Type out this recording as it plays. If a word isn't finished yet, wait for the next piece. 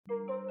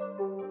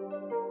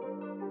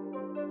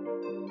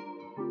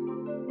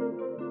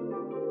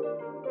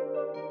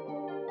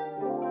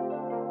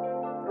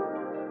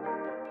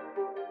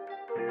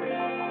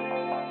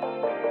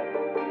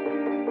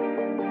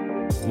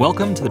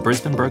Welcome to the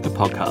Brisbane Broker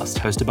Podcast,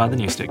 hosted by the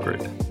Newstead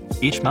Group.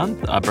 Each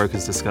month, our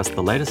brokers discuss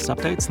the latest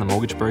updates in the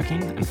mortgage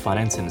broking and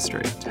finance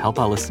industry to help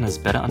our listeners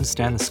better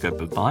understand the scope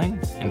of buying,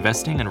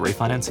 investing, and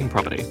refinancing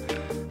property.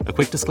 A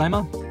quick disclaimer,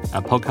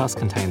 our podcast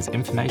contains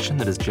information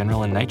that is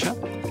general in nature,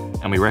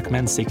 and we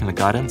recommend seeking the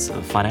guidance of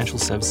a financial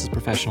services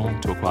professional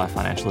to acquire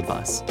financial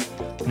advice.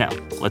 Now,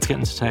 let's get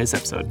into today's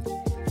episode.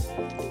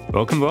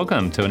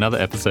 Welcome to another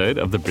episode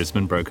of the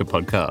Brisbane Broker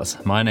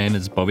Podcast. My name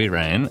is Bobby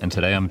Rain, and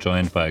today I'm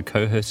joined by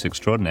co-host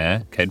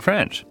extraordinaire, Cade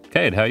French.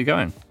 Cade, how are you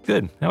going?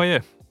 Good. How are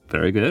you?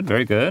 Very good.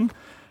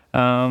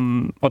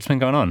 What's been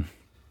going on?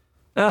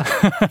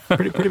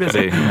 Pretty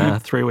busy.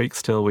 3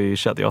 weeks till we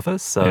shut the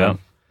office, so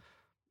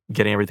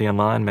getting everything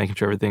online, making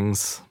sure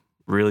everything's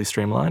really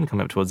streamlined,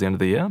 coming up towards the end of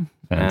the year.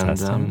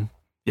 Fantastic. And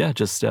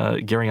just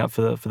gearing up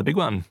for the big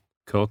one.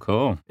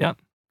 Cool. Yeah.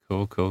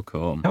 Cool.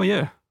 How are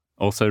you?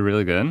 Also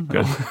really good.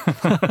 Good.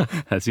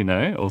 As you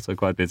know, also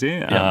quite busy.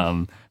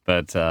 Yeah.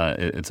 But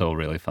it's all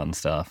really fun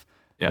stuff.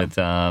 Yeah. But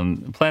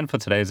plan for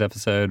today's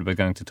episode, we're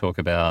going to talk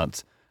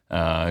about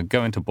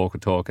go into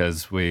Borker Talk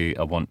as we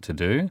want to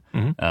do,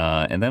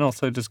 and then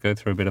also just go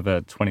through a bit of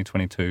a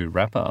 2022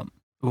 wrap-up.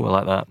 Ooh, I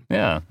like that.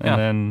 Yeah, and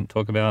then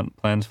talk about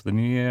plans for the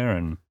new year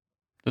and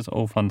just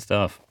all fun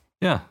stuff.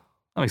 Yeah,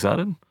 I'm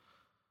excited.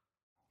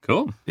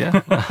 Cool.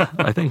 Yeah,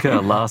 I think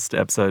last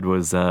episode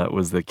was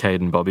the Cade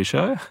and Bobby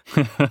show,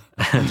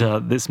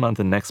 and this month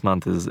and next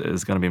month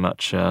is going to be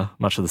much of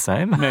the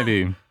same.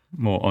 Maybe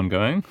more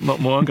ongoing.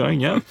 More ongoing,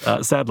 yeah.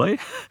 Sadly,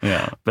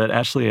 yeah. But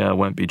Ashley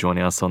won't be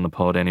joining us on the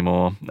pod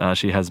anymore.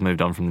 She has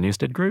moved on from the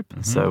Newstead Group,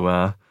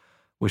 so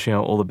wishing her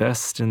all the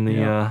best in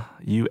the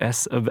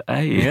US of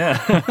A. Yeah.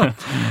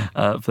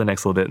 For the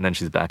next little bit, and then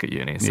she's back at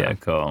uni. So. Yeah,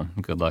 cool.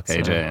 Good luck,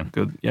 AJ.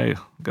 Good. Yeah,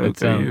 go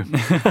you.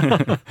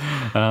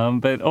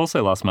 But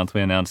also last month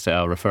we announced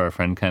our Refer a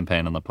Friend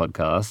campaign on the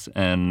podcast,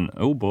 and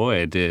oh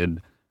boy,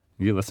 did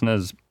you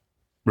listeners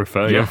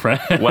refer your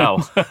friend. Wow.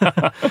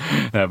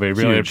 We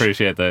really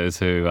appreciate those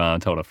who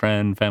told a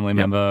friend, family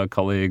member,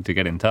 colleague to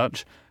get in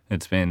touch.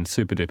 It's been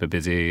super duper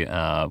busy,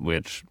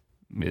 which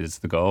is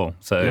the goal.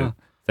 So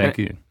thank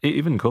you.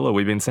 Even cooler,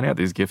 we've been sending out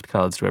these gift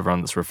cards to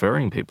everyone that's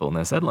referring people and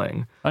they're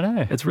settling. I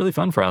know. It's really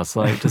fun for us.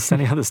 Like just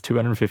sending out this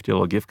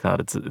 $250 gift card,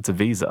 it's a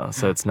Visa,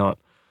 so it's not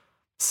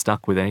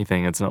stuck with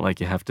anything. It's not like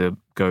you have to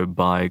go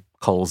buy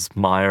Coles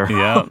Myer.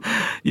 Yeah.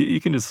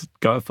 you can just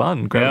go have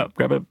fun, grab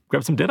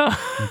some dinner.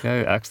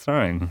 Go axe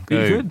throwing.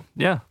 You could,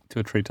 do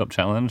a treetop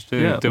challenge.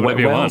 Do whatever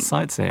you well, want.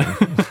 Sightseeing.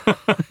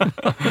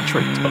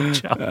 Treetop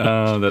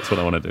challenge. That's what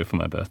I want to do for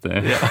my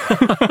birthday.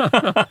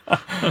 Yeah.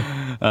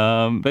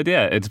 But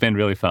yeah, it's been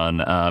really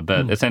fun.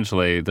 But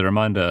essentially, the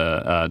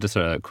reminder, just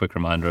a quick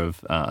reminder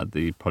of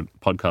the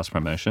podcast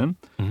promotion.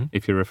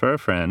 If you refer a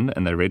friend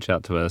and they reach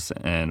out to us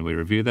and we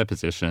review their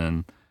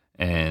position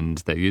and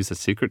they use a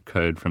secret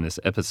code from this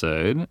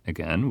episode,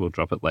 again, we'll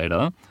drop it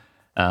later,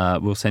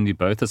 we'll send you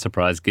both a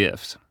surprise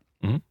gift.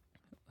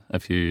 A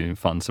few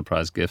fun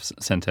surprise gifts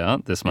sent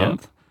out this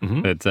month.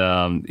 But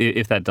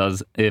if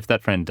that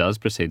friend does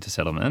proceed to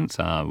settlement,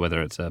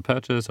 whether it's a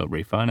purchase or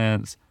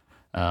refinance,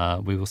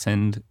 we will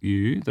send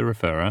you, the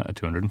referrer, a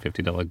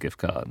 $250 gift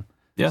card.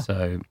 Yeah.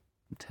 So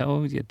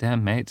tell your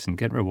damn mates and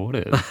get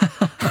rewarded.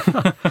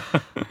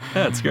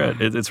 Yeah, it's great.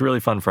 It's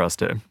really fun for us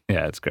too.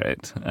 Yeah, it's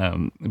great.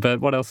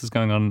 But what else is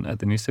going on at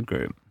the Newstead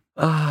Group?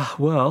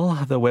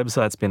 Well, the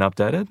website's been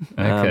updated.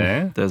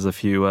 Okay. There's a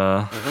few,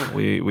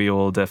 we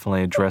all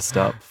definitely dressed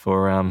up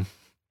for a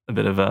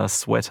bit of a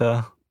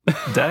sweater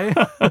day.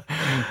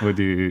 Would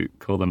you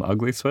call them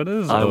ugly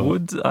sweaters? I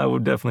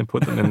would definitely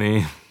put them in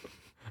the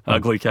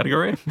ugly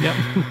category. Yep.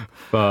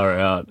 Far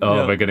out.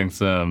 Oh, we're getting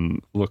some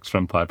looks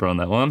from Piper on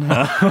that one.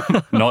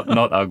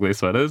 Not ugly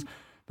sweaters,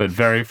 but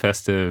very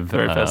festive.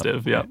 Very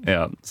festive, yeah.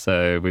 Yeah.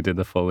 So we did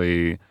the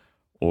fully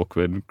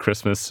awkward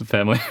Christmas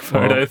family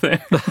photo thing.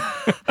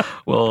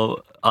 Well,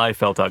 I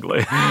felt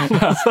ugly.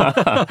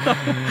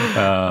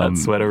 That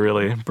sweater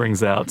really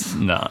brings out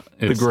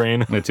the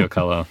green. It's your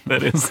colour.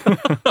 That is.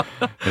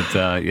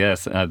 But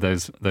yes,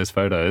 those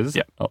photos,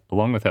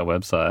 along with our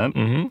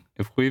website,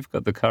 if we've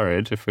got the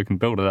courage, if we can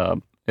build it up,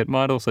 it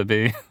might also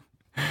be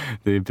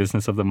the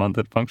business of the month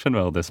at Function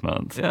Well this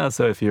month. Yeah,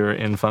 so if you're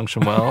in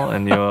Function Well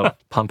and you're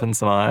pumping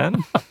some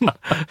iron,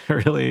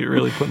 really,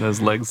 really putting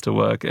those legs to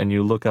work, and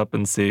you look up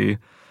and see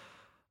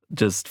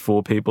just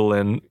 4 people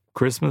in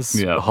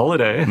Christmas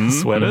holiday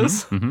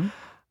sweaters,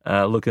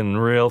 looking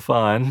real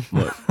fine.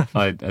 Look,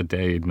 I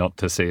dare you not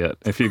to see it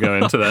if you go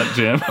into that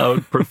gym. I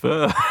would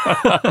prefer.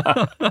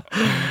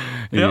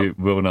 You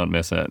will not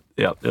miss it.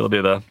 Yeah, it'll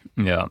be there.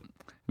 Yeah.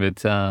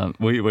 But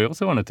we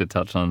also wanted to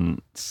touch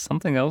on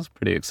something else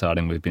pretty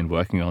exciting we've been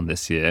working on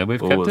this year.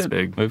 We've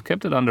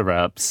kept it under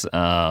wraps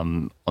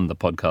on the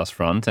podcast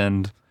front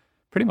and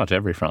pretty much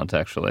every front,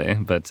 actually.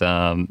 But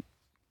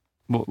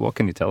what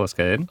can you tell us,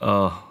 Cade?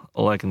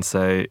 All I can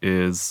say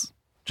is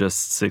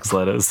just 6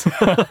 letters.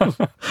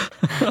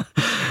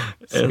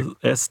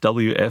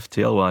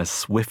 SWFTLY,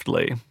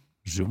 Swiftly.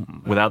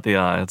 Zoom. Without the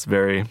I. It's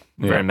very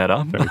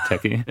meta. Very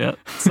techie. Yeah.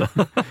 So,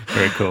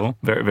 Very cool.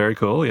 very, very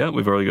cool. Yeah.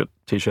 We've already got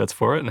T-shirts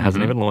for it and it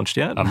hasn't even launched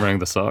yet. I'm wearing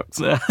the socks.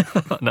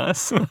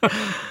 Nice.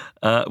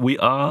 We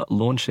are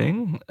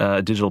launching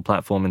a digital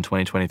platform in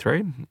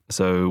 2023.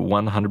 So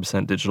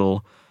 100%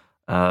 digital.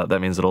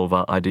 That means that all of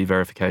our ID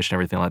verification,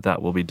 everything like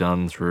that, will be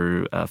done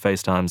through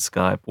FaceTime,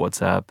 Skype,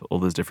 WhatsApp, all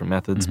those different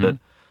methods. But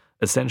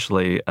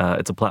essentially,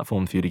 it's a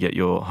platform for you to get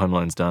your home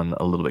loans done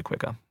a little bit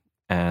quicker.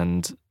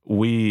 And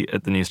we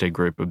at the Newstate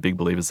Group are big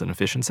believers in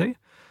efficiency.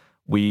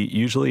 We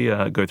usually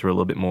go through a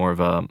little bit more of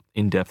a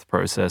in-depth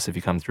process. If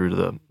you come through to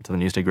the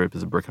Newstate Group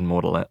as a brick and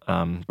mortar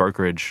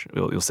brokerage,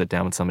 you'll sit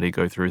down with somebody,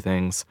 go through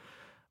things.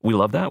 We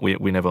love that. We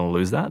never want to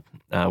lose that.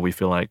 We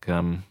feel like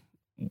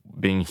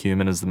being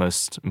human is the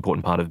most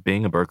important part of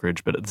being a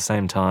brokerage, but at the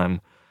same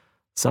time,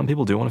 some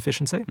people do want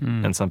efficiency,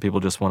 and some people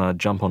just want to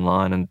jump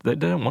online and they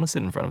don't want to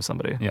sit in front of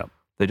somebody. Yeah.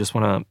 They just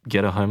want to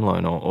get a home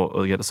loan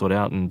or get it sorted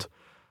out. And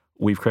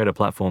we've created a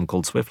platform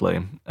called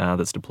Swiftly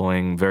that's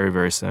deploying very,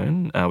 very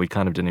soon. We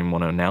kind of didn't even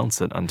want to announce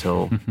it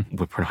until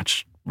we're pretty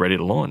much ready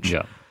to launch.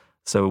 Yeah.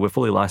 So we're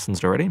fully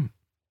licensed already, and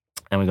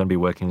we're going to be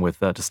working with,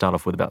 to start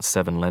off with, about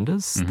 7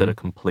 lenders that are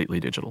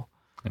completely digital.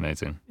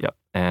 Amazing. Yep.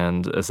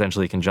 And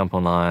essentially you can jump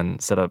online,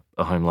 set up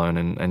a home loan,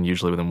 and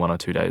usually within 1 or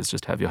 2 days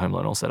just have your home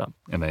loan all set up.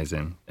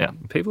 Amazing. Yeah.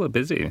 People are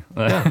busy.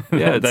 Yeah,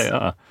 They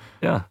are.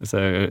 Yeah.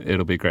 So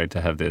it'll be great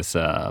to have this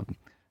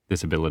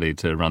this ability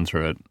to run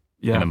through it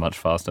in a much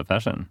faster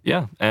fashion.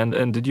 Yeah.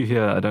 And did you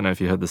hear, I don't know if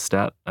you heard the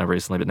stat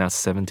recently, but now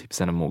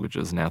 70% of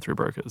mortgages are now through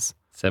brokers.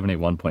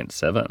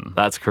 71.7.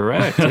 That's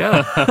correct,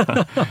 yeah.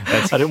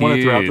 That's I didn't want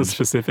to throw out the huge.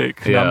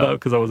 specific number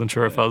because I wasn't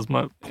sure if I was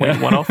my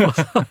 0.1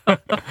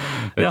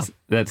 off.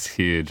 That's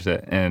huge.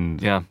 And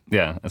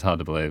yeah, it's hard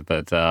to believe.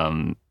 But,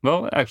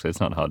 well, actually, it's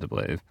not hard to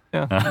believe.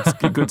 Yeah, it's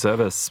good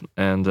service.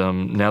 And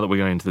now that we're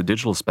going into the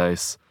digital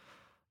space,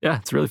 yeah,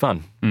 it's really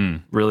fun.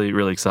 Really,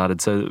 really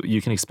excited. So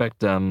you can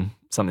expect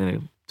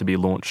something to be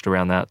launched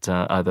around that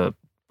either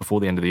before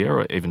the end of the year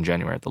or even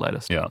January at the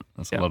latest. Yeah,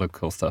 there's a lot of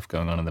cool stuff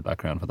going on in the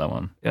background for that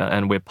one. Yeah,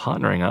 and we're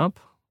partnering up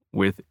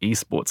with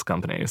esports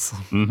companies.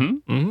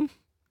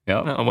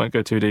 Yeah. I won't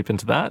go too deep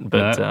into that,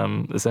 but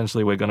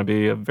essentially we're going to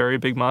be a very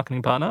big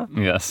marketing partner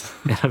Yes.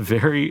 in a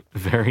very,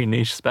 very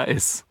niche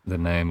space. The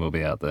name will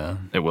be out there.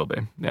 It will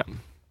be, yeah.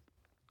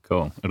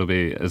 Cool. It'll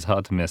be as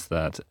hard to miss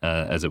that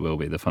as it will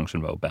be the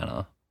Function World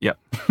banner. Yep.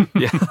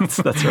 Yeah,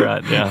 that's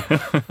right. Yeah.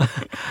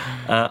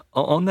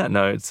 On that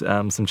note,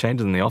 some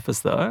changes in the office,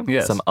 though.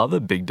 Yes. Some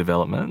other big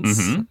developments.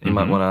 You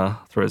might want to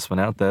throw this one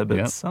out there,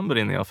 but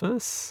somebody in the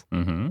office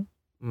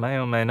may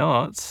or may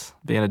not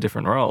be in a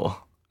different role.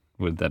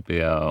 Would that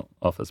be our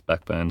office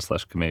backbone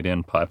 /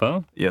 comedian,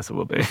 Piper? Yes, it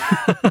will be.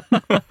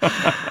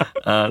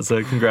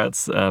 So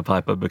congrats,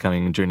 Piper,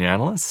 becoming junior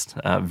analyst.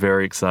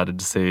 Very excited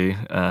to see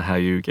how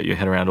you get your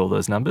head around all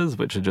those numbers,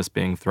 which are just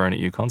being thrown at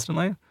you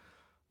constantly.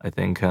 I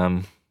think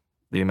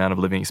the amount of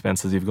living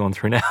expenses you've gone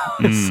through now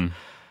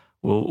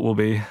will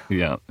be...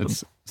 Yeah,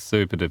 it's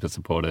super duper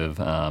supportive,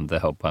 the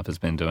help Piper's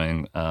been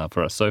doing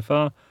for us so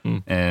far.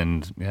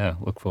 And yeah,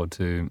 look forward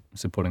to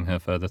supporting her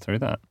further through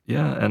that.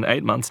 Yeah, and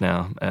 8 months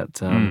now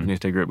at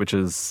Newstate Group, which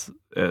is,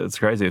 it's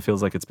crazy. It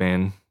feels like it's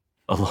been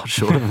a lot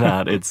shorter than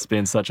that. It's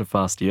been such a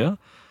fast year.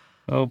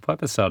 Well,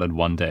 Piper started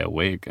 1 day a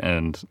week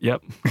and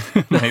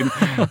made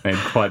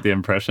quite the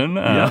impression.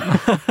 And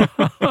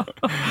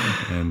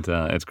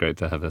it's great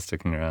to have her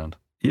sticking around.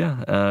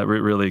 Yeah,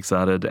 really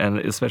excited, and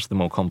especially the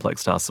more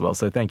complex tasks as well.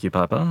 So thank you,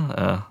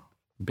 Piper.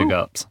 Big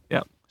ups.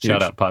 Yeah.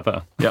 Shout out,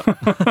 Piper. Yep.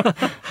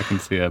 I can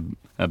see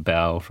a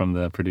bow from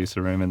the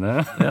producer room in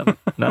there. Yep.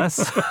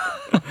 Nice.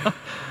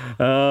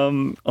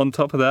 On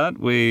top of that,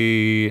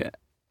 we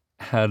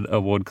had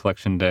Award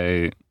Collection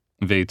Day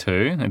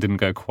V2. It didn't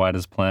go quite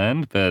as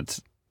planned, but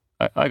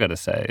I got to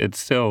say, it's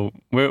still,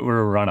 we're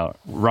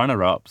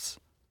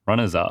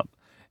runners up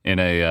in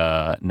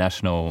a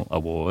national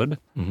award,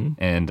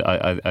 and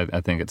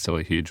I think it's still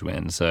a huge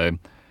win. So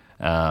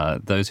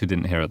those who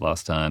didn't hear it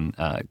last time,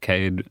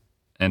 Cade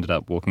ended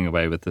up walking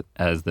away with it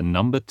as the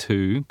number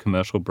 2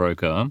 commercial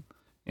broker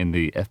in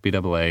the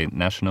FBAA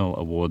National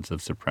Awards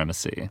of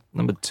Supremacy.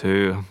 Number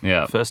 2.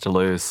 Yeah. First to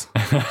lose.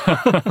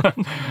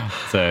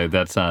 So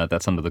that's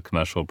under the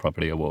Commercial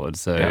Property Awards.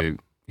 So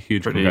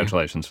huge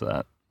congratulations for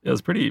that. It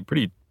was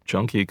pretty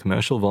chunky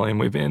commercial volume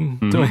we've been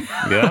doing.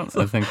 Yeah,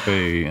 I think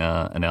we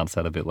announced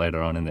that a bit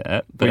later on in the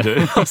app. We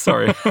do. I'm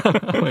sorry.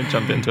 I won't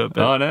jump into it.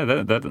 But oh,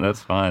 no, that's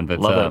fine. But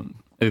love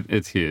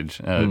it's huge.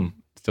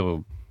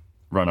 Still,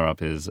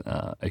 runner-up is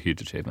a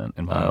huge achievement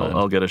in my mind.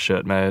 I'll get a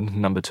shirt made,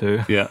 number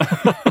 2. Yeah.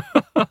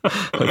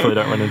 Hopefully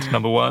don't run into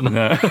number 1.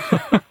 No.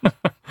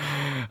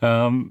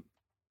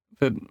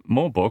 But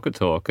more Borka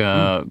talk.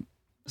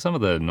 Some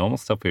of the normal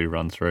stuff we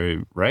run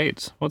through.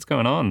 Rates. What's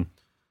going on?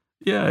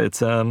 Yeah, it's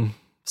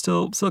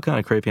still kind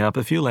of creeping up.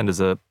 A few lenders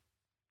are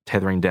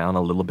tethering down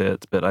a little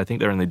bit, but I think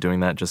they're only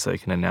doing that just so they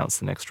can announce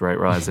the next rate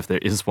rise if there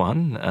is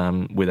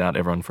one, without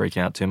everyone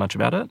freaking out too much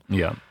about it.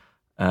 Yeah.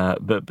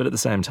 But at the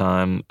same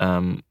time,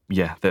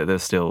 they're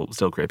still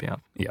creeping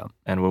up. Yeah.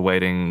 And we're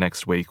waiting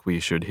next week. We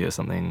should hear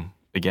something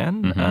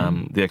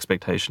again. The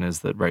expectation is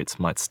that rates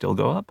might still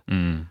go up,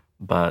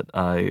 but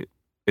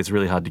it's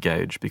really hard to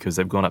gauge because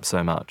they've gone up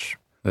so much.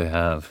 They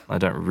have. I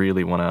don't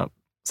really want to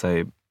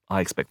say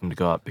I expect them to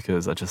go up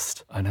because I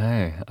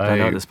know. don't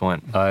know at this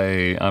point.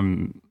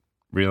 I'm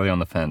really on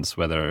the fence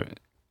whether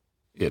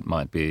it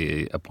might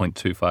be a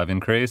 0.25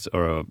 increase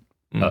or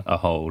a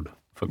hold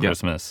for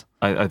Christmas.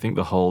 I think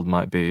the hold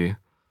might be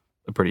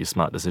a pretty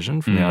smart decision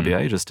from the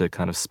RBA just to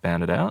kind of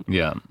span it out.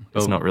 Yeah.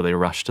 It's not really a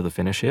rush to the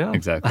finish here.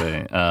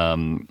 Exactly.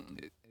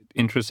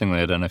 Interestingly,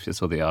 I don't know if you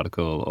saw the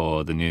article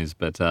or the news,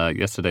 but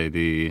yesterday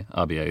the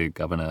RBA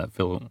Governor,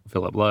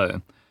 Philip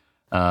Lowe,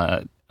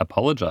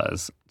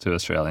 apologised to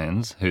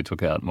Australians who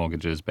took out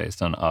mortgages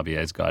based on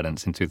RBA's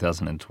guidance in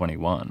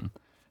 2021.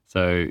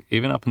 So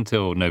even up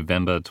until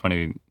November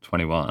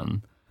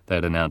 2021, they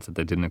had announced that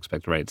they didn't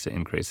expect rates to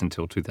increase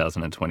until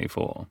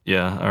 2024.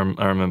 Yeah,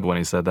 I remember when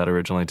he said that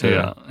originally too.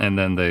 Yeah, and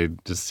then they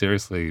just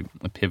seriously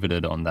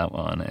pivoted on that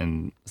one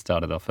and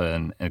started off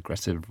an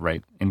aggressive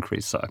rate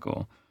increase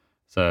cycle.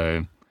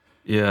 So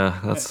yeah,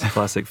 that's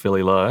classic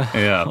Philly Lowe.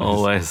 Yeah,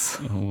 always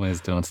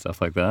doing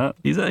stuff like that.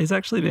 He's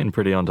actually been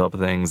pretty on top of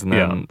things, and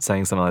then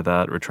saying something like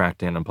that,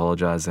 retracting and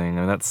apologizing,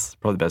 and that's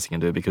probably the best you can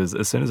do because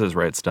as soon as those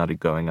rates started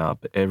going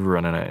up,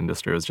 everyone in our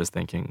industry was just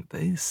thinking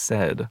they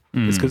said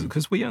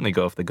because we only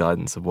go off the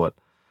guidance of what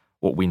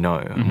we know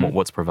and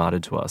what's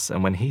provided to us.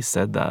 And when he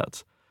said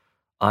that,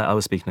 I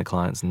was speaking to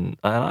clients, and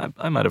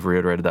I might have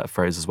reiterated that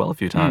phrase as well a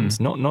few times,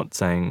 not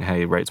saying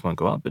hey rates won't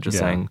go up, but just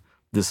saying.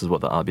 This is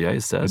what the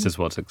RBA said. This is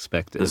what's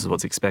expected. This is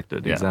what's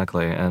expected,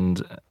 exactly.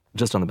 And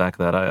just on the back of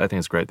that, I think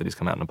it's great that he's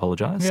come out and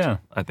apologised. Yeah.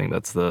 I think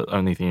that's the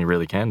only thing he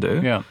really can do.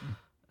 Yeah.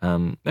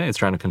 He's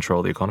trying to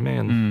control the economy,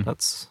 and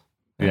that's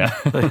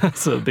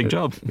that's a big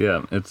job.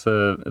 Yeah, it's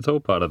all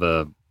part of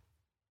a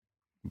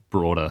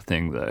broader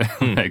thing, though.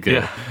 They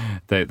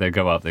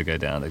go up, they go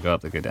down. They go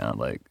up, they go down.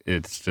 Like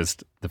it's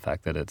just the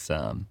fact that it's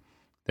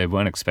they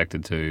weren't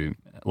expected to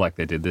like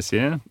they did this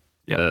year.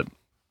 Yeah. But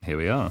here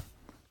we are.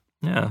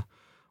 Yeah.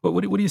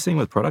 What are you seeing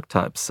with product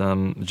types?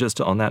 Just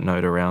on that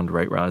note around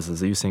rate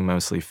rises, are you seeing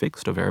mostly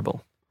fixed or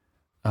variable?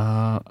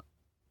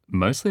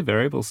 Mostly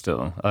variable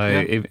still.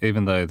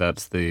 Even though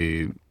that's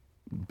the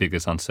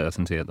biggest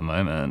uncertainty at the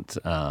moment,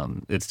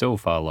 it's still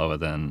far lower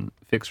than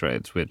fixed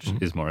rates, which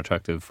is more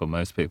attractive for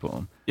most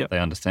people. Yep. They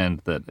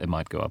understand that it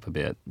might go up a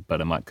bit, but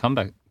it might come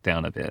back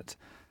down a bit.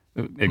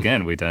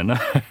 Again, we don't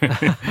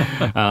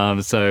know.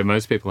 So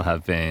most people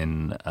have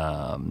been,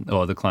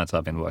 or the clients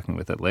I've been working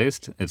with at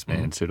least, it's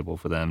been suitable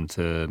for them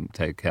to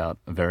take out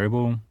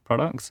variable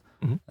products.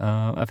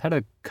 I've had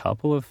a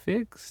couple of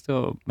fixed,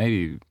 or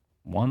maybe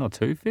one or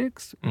two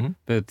fixed,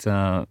 but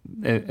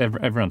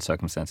everyone's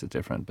circumstance is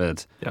different.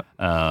 But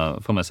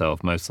for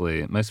myself,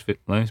 mostly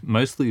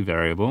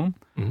variable.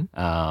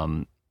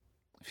 A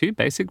few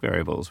basic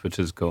variables, which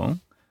is cool.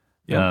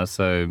 Yeah.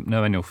 So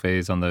no annual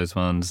fees on those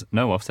ones.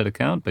 No offset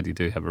account, but you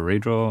do have a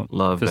redraw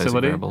facility.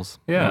 Basic variables.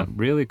 Yeah,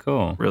 really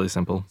cool. Really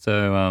simple.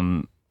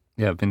 So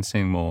I've been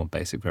seeing more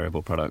basic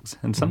variable products,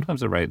 and sometimes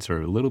the rates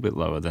are a little bit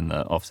lower than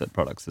the offset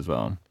products as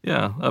well.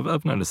 Yeah,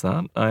 I've noticed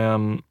that.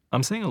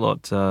 I'm seeing a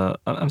lot.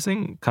 I'm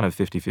seeing kind of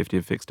 50-50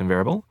 of fixed and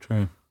variable.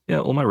 True. Yeah,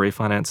 all my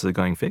refinances are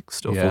going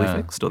fixed or fully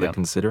fixed, or they're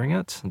considering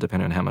it,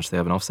 depending on how much they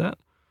have an offset.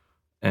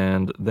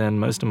 And then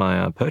most of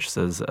my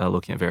purchases are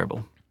looking at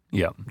variable.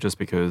 Yeah. Just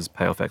because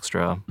pay off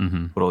extra,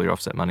 put all your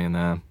offset money in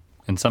there.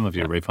 And some of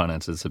your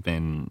refinances have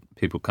been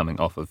people coming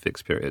off of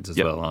fixed periods as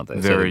well, aren't they?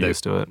 Very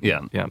used to it.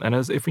 Yeah. Yeah. And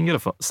if we can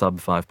get a sub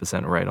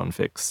 5% rate on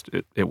fixed,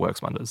 it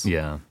works wonders.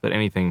 Yeah. But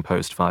anything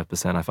post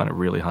 5%, I find it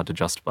really hard to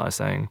justify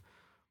saying,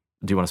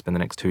 do you want to spend the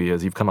next 2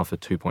 years? You've come off a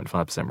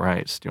 2.5%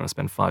 rate. Do you want to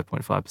spend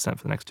 5.5%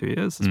 for the next 2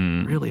 years? It's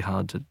really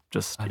hard to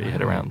just get your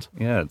head around.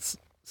 Yeah.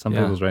 Some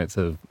people's rates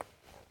have,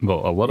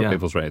 well, a lot of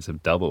people's rates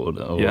have doubled.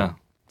 Or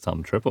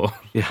some triple.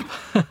 Yeah.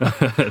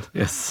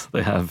 Yes,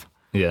 they have.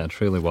 Yeah,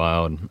 truly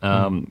wild.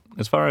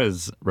 As far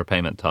as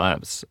repayment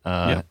types,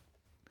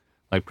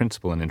 like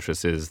principal and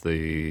interest is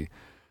the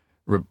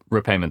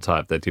repayment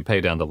type that you pay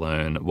down the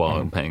loan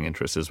while paying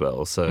interest as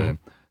well. So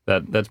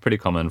that's pretty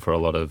common for a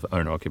lot of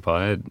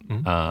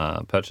owner-occupied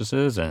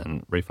purchases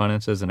and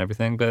refinances and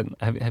everything. But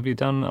have you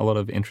done a lot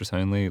of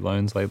interest-only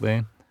loans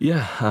lately?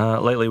 Yeah,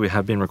 lately we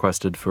have been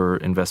requested for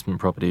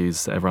investment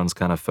properties. Everyone's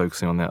kind of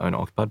focusing on their own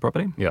occupied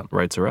property. Yeah.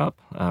 Rates are up,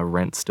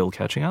 rent's still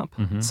catching up.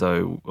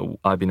 So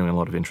I've been doing a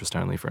lot of interest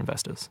only for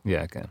investors.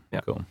 Yeah, okay. Yeah.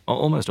 Cool.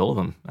 Almost all of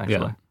them,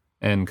 actually.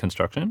 Yeah. And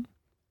construction?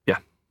 Yeah.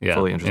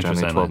 Fully interest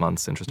only, 12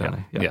 months interest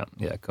only. Yeah,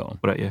 cool.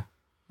 What about you?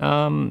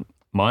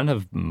 Mine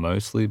have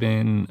mostly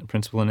been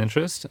principal and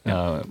interest.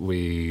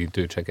 We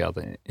do check out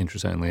the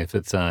interest only if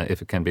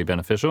it can be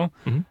beneficial.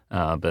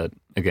 But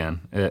again,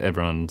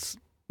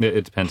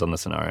 it depends on the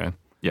scenario.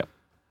 Yeah.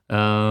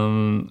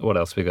 What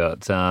else we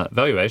got?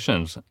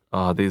 Valuations.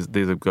 Oh, these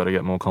have got to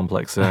get more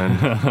complex soon.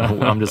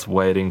 I'm just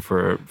waiting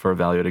for a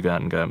valuer to go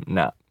out and go,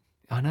 nah,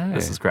 I know.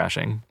 This is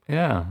crashing.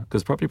 Yeah.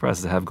 Because property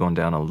prices have gone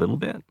down a little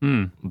bit,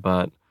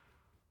 but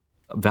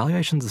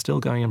valuations are still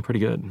going in pretty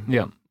good.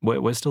 Yeah.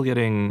 We're still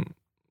getting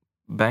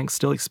banks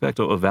still expect,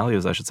 or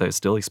valuers, I should say,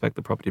 still expect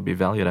the property to be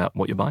valued at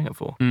what you're buying it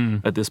for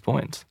at this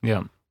point.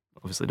 Yeah.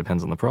 Obviously, it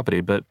depends on the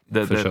property, but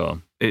For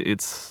sure.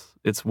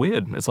 it's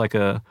weird. It's like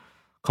a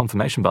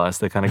confirmation bias.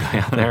 They're kind of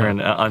going out there,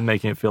 and I'm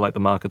making it feel like the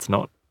market's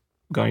not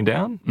going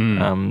down.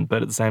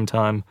 But at the same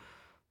time,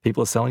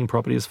 people are selling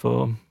properties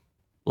for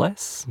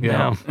less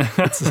now.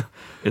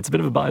 It's a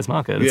bit of a buyer's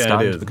market. It's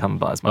starting to become a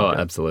buyer's market.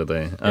 Oh,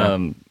 absolutely.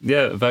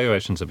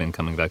 Valuations have been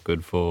coming back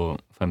good for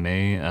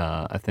me.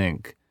 I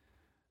think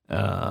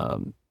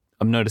I'm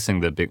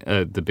noticing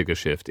the bigger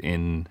shift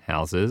in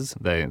houses.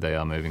 They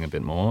are moving a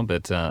bit more,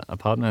 but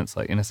apartments,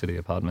 like inner city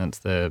apartments,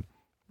 their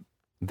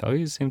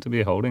values seem to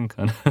be holding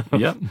kind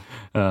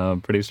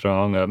of pretty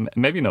strong.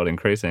 Maybe not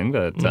increasing,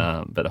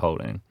 but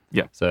holding.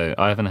 Yeah. So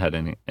I haven't had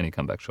any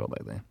comeback short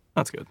lately.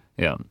 That's good.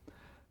 Yeah.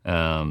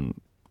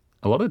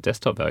 A lot of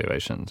desktop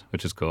valuations,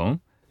 which is cool.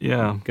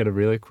 Yeah. Get a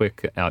really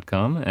quick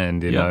outcome,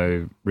 and you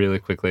know really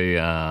quickly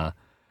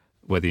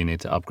whether you need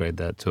to upgrade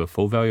that to a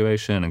full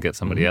valuation and get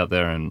somebody out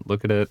there and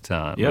look at it,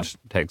 which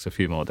takes a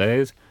few more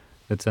days.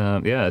 But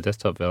a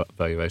desktop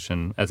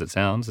valuation, as it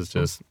sounds, is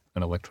just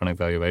an electronic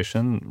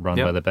valuation run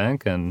by the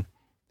bank, and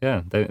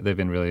they've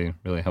been really,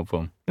 really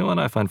helpful. You know what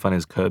I find funny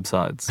is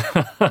curbsides.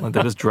 Like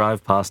they just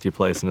drive past your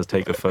place and just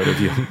take a photo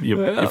of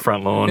your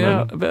front lawn.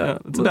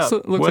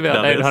 Looks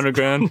about 800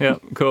 grand. Yeah,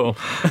 cool.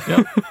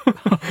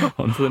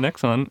 On to the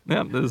next one.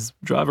 Yeah, just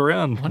drive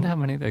around. I wonder how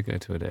many they go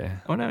to a day.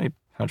 I wonder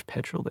how much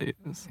petrol they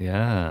use.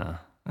 Yeah.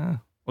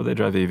 Or they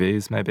drive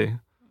EVs, maybe.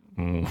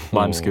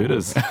 Lime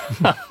scooters.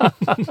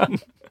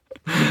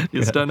 You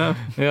just don't know.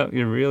 Yeah,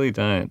 you really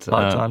don't.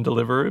 Part-time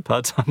Deliveroo,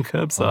 part-time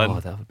curbside. Oh,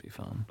 that would be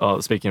fun.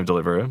 Oh, speaking of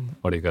Deliveroo.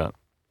 What do you got?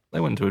 They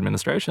went into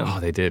administration. Oh,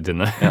 they did,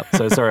 didn't they? Yeah.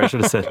 So sorry, I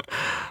should have said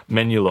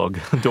Menulog,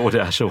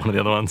 DoorDash, or one of the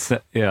other ones.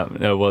 Yeah,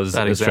 it was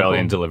that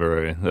Australian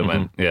Deliveroo that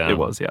went. Yeah, it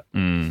was. Yeah.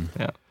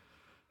 Yeah.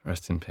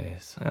 Rest in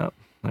peace. Yeah.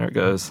 There it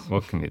goes.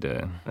 What can you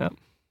do?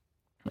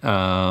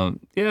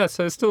 Yeah.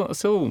 So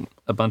still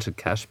a bunch of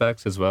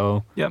cashbacks as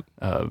well. Yep.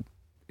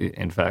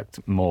 In fact,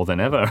 more than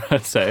ever,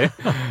 I'd say.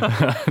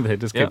 They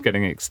just keep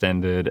getting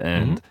extended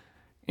and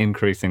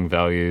increasing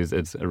values.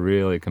 It's a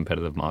really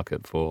competitive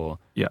market for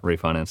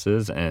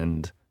refinances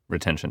and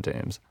retention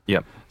teams.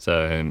 Yep.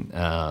 So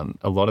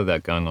a lot of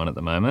that going on at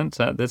the moment.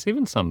 There's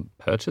even some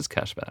purchase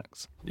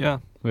cashbacks. Yeah.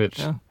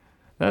 Which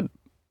that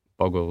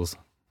boggles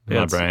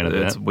my brain a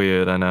bit. It's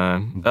weird, I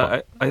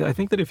know. I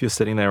think that if you're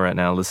sitting there right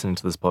now listening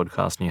to this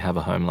podcast and you have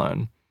a home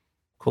loan,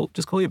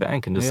 just call your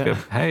bank and just go,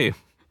 hey,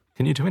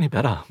 can you do any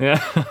better?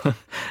 Yeah.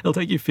 It'll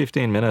take you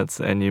 15 minutes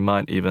and you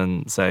might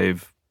even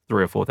save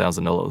 $3,000 or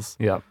 $4,000.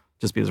 Yeah.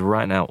 Just because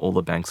right now all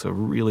the banks are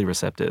really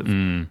receptive.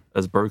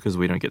 As brokers,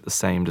 we don't get the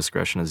same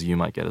discretion as you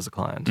might get as a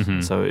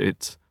client. So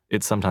it's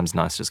sometimes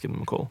nice to just give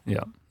them a call.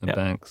 Yeah. The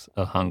banks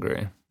are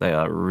hungry. They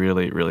are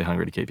really, really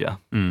hungry to keep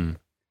you.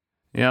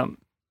 Yeah.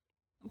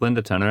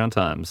 Lender turnaround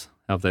times,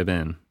 how have they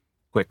been?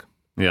 Quick.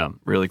 Yeah.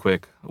 Really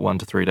quick. 1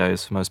 to 3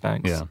 days for most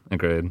banks. Yeah,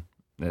 agreed.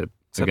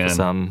 Except for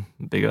some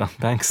bigger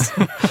banks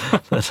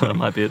that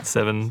might be at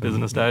 7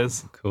 business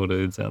days. Cool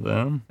dudes out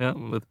there. Yeah,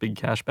 with big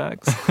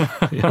cashbacks.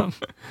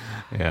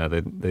 Yeah,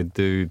 they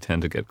do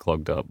tend to get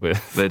clogged up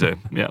with. They do,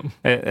 yeah.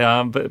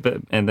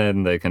 But and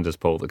then they can just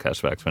pull the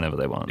cashbacks whenever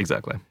they want.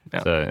 Exactly.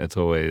 Yeah. So it's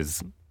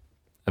always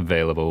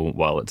available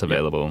while it's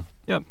available.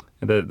 Yep.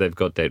 They've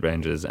got date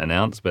ranges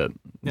announced, but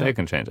they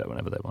can change that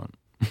whenever they want.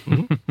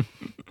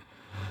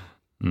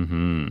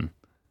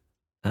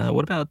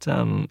 What about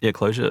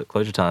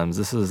closure times?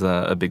 This is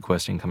a big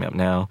question coming up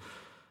now.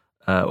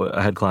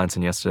 I had clients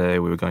in yesterday.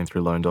 We were going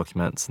through loan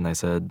documents, and they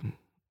said,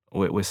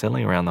 "We're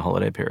settling around the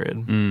holiday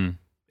period.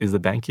 Is the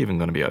bank even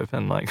going to be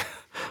open? Like,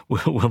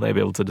 will they be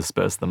able to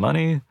disperse the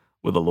money?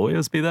 Will the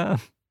lawyers be there?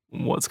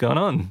 What's going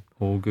on?"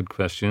 All good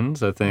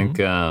questions. I think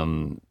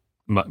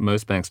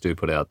most banks do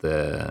put out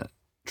their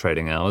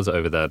trading hours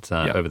over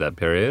that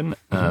period.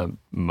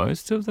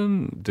 Most of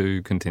them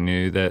do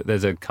continue.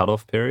 There's a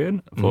cutoff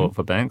period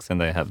for banks, and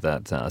they have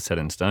that set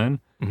in stone.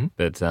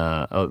 But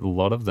a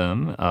lot of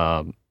them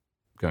are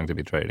going to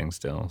be trading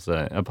still.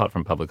 So apart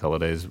from public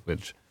holidays,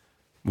 which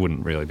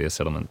wouldn't really be a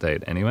settlement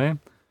date anyway.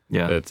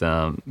 Yeah. But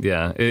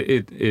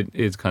it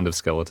is kind of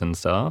skeleton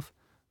staff.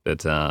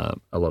 But a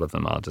lot of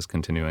them are just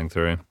continuing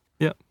through.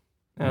 Yeah.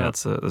 Yeah,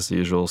 that's the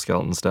usual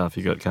skeleton stuff.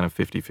 You got kind of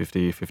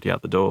 50-50, 50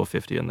 out the door,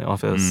 50 in the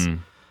office.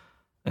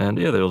 And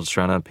they're all just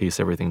trying to piece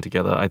everything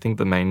together. I think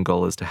the main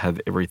goal is to have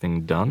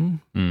everything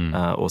done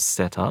or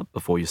set up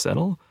before you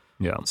settle.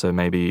 Yeah. So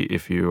maybe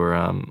if you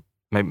were,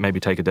 maybe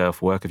take a day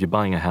off work. If you're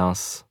buying a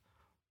house,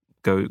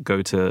 go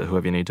to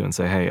whoever you need to and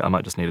say, hey, I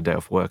might just need a day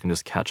off work, and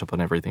just catch up on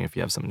everything if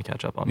you have something to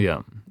catch up on.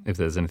 Yeah. If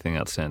there's anything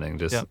outstanding,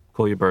 just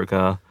call your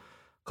broker,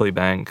 call your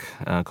bank,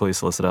 call your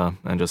solicitor,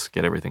 and just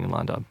get everything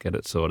lined up. Get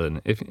it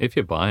sorted. If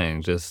you're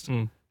buying, just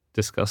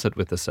discuss it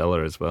with the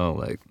seller as well.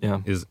 Like,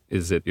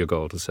 is it your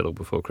goal to settle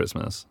before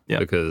Christmas? Yeah.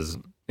 Because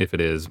if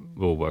it is,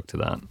 we'll work to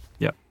that.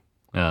 Yeah.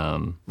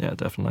 Yeah,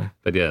 definitely.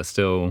 But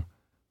still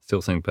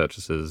seeing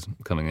purchases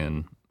coming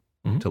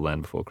in to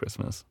land before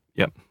Christmas.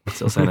 Yep,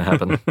 still seeing it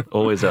happen.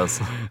 Always does.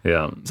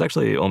 Yeah. It's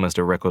actually almost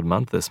a record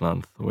month this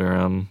month.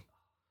 We're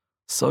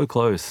so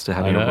close to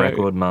having I a know.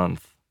 record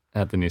month.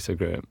 At the Noosa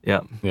Group.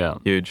 Yeah, Yeah.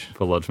 huge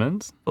For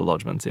lodgements? for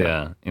lodgements.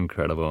 Yeah,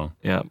 Incredible.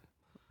 yeah.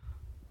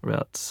 We're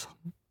about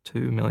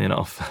 2 million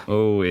off.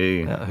 Oh,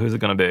 Yeah, who's it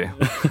going to be?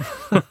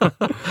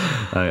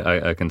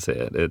 I can see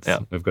it. Yeah.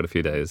 We've got a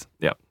few days.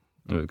 Yeah.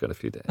 We've got a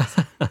few days.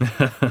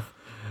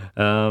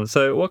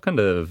 So what kind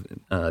of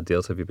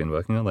deals have you been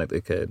working on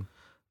lately, Cade?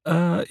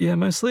 Yeah,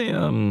 mostly.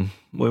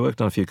 We worked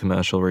on a few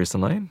commercial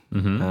recently.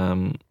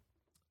 Mm-hmm.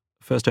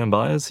 First home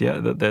buyers, yeah,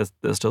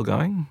 they're still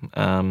going.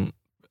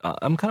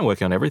 I'm kind of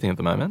working on everything at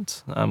the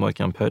moment. I'm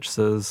working on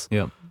purchases.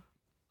 Yeah.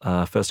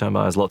 First home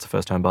buyers, lots of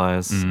first home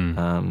buyers.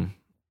 Mm.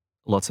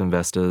 Lots of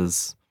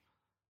investors,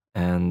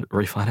 and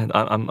refinance.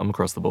 I'm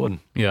across the board.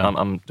 Yeah.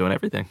 I'm doing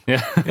everything.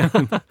 Yeah.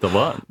 The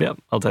lot. Yep,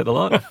 I'll take the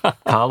lot.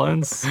 Car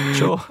loans,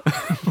 sure.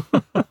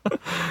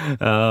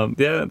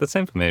 Yeah, the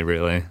same for me,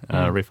 really.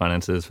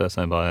 Refinances,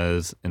 first-time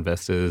buyers,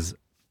 investors.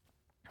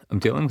 I'm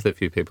dealing with a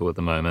few people at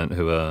the moment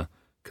who are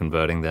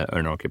converting their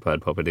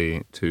owner-occupied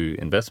property to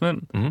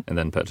investment and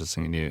then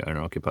purchasing a new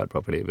owner-occupied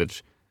property,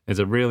 which is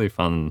a really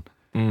fun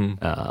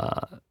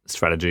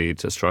strategy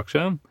to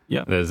structure.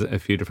 Yeah. There's a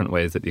few different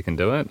ways that you can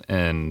do it,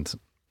 and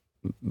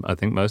I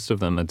think most of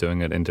them are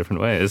doing it in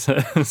different ways.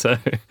 so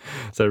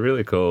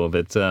really cool.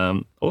 But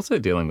also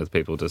dealing with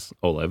people just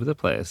all over the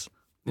place.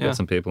 Yeah. Got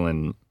some people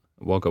in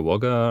Wagga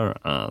Wagga,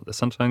 the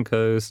Sunshine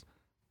Coast,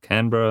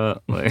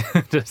 Canberra, like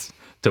just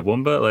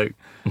Toowoomba. Like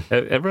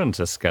everyone's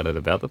just scattered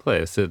about the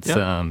place. It's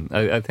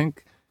I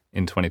think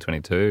in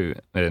 2022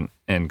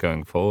 and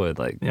going forward,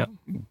 like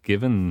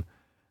given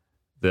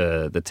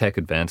the tech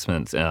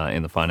advancements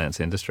in the finance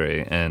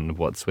industry and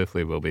what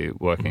Swiftly will be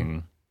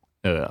working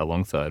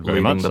alongside, very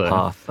Leading much the so.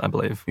 path, I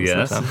believe. was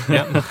Yes.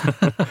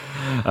 the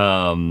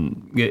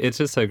term. Yep. It's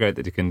just so great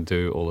that you can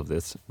do all of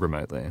this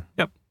remotely.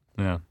 Yep.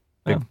 Yeah.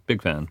 Yeah.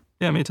 Big fan.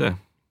 Yeah, me too.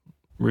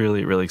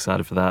 Really, really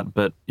excited for that.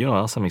 But you know what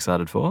else I'm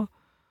excited for?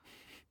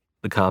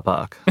 The car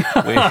park.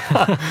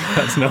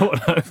 That's not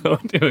what I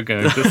thought you were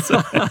going to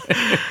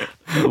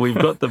say. We've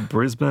got the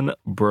Brisbane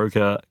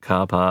Broker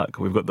car park.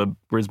 We've got the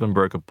Brisbane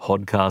Broker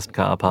podcast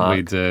car park.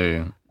 We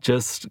do.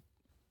 Just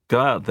go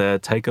out there,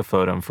 take a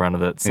photo in front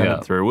of it, send Yeah.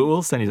 it through.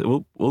 We'll send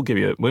you. We'll give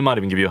you. We might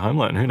even give you a home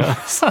loan. Who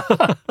knows?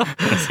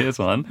 Yes, here's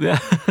one. Yeah,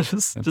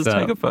 just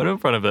take a photo in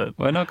front of it.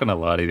 We're not going to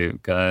lie to you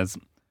guys.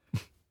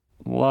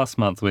 Last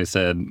month we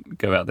said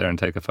go out there and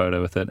take a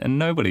photo with it, and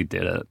nobody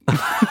did it.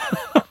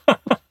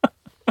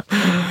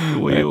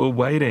 We were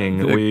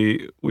waiting.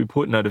 We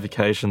put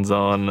notifications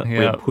on. We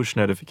Yeah. had push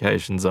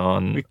notifications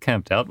on. We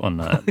camped out one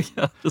night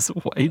Yeah, just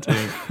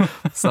waiting.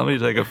 Somebody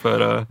take a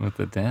photo. with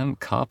the damn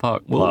car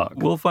park plaque.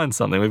 We'll find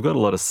something. We've got a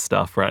lot of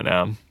stuff right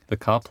now. The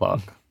car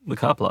plaque. The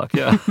car plaque,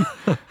 yeah.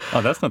 Oh,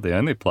 that's not the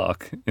only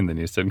plaque in the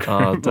Newstead Group.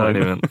 Oh, don't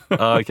even.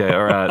 Okay,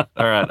 all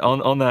right.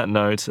 On that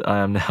note, I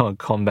am now a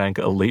CommBank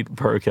Elite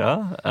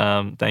Broker.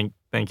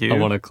 Thank you. I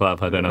want to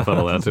clap. I don't know if I'm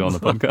allowed to on the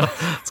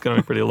podcast. It's going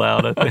to be pretty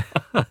loud, I think.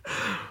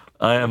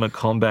 I am a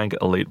CommBank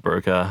Elite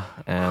Broker,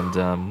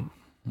 and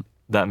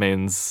that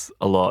means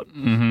a lot.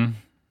 Mm-hmm.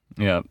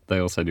 Yeah, they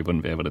all said you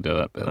wouldn't be able to do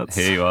it, but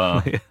here you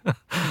are.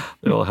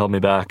 They all held me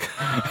back.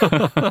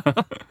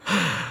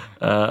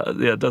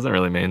 Yeah, it doesn't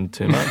really mean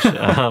too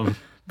much.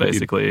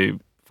 Basically,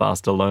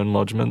 faster loan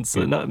lodgements.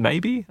 No,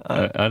 maybe.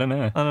 I don't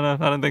know. I don't know.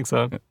 I don't think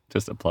so.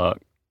 Just a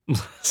plaque.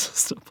 It's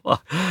just a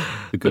plaque. The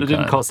But good it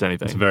didn't kind. cost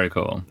anything. It's very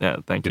cool. Yeah,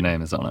 thank Your you.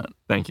 name is on it.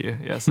 Thank you.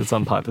 Yes, it's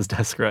on Piper's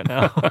desk right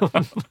now.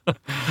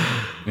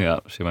 Yeah,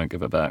 she won't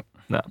give it back.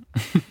 No.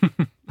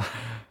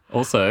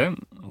 Also,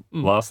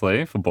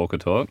 lastly, for Borka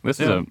Talk, this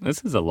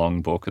is a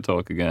long Borka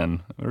Talk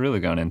again. We're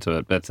really going into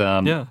it, but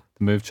Yeah.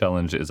 the Move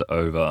Challenge is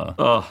over.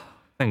 Oh,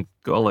 thank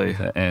golly.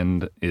 The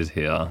end is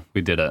here.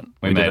 We did it.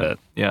 We did made it.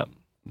 Yeah,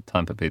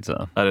 Time for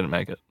pizza. I didn't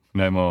make it.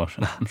 No more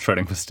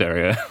shredding for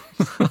stereo.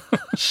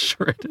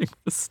 Shredding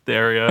for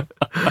stereo.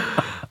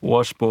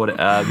 Washboard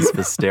ads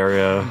for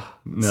stereo.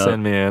 No.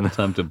 Send me in.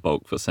 Time to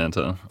bulk for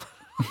Santa.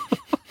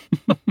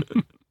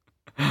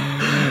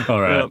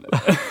 All right.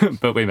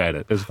 But we made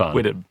it. It was fun.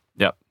 We did.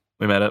 Yep.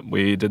 We made it.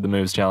 We did the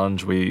Moves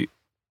Challenge. We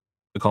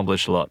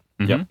accomplished a lot.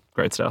 Yep.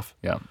 Great stuff.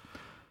 Yeah.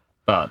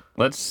 But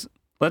let's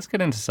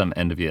get into some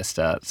end of year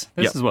stats.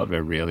 This is what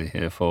we're really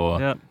here for.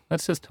 Yep.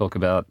 Let's just talk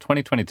about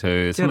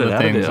 2022. Some Get of it the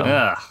out of things.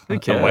 here. Who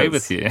cares? Away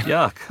with you.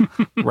 Yuck.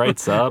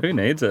 Rates up. Who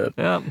needs it?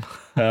 Yep.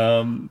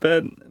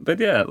 But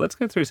yeah, let's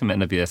go through some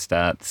end of year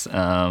stats.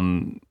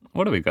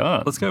 What do we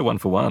got? Let's go one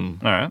for one.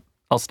 All right.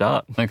 I'll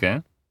start.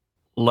 Okay.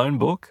 Loan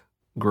book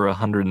grew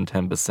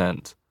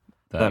 110%.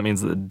 That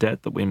means that the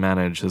debt that we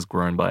manage has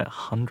grown by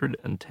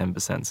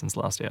 110% since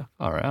last year.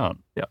 All right.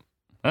 Yeah.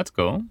 That's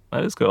cool.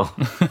 That is cool.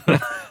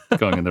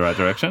 Going in the right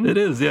direction. It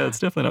is, yeah. It's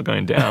definitely not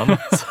going down.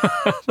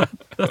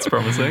 That's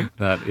promising.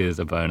 That is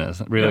a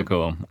bonus. Really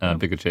cool.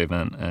 Big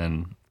achievement,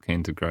 and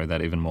keen to grow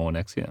that even more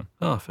next year.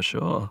 Oh, for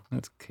sure.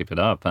 Let's keep it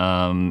up.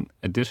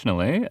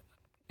 Additionally,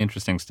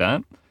 interesting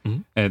stat.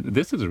 And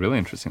this is a really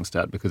interesting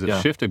stat because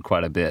it's shifted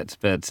quite a bit.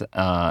 But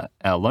our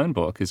loan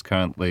book is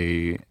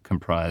currently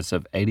comprised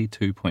of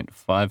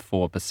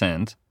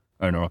 82.54%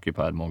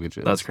 owner-occupied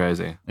mortgages. That's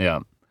crazy. Yeah.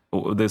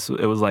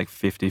 It was like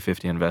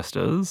 50-50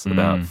 investors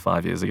about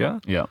 5 years ago.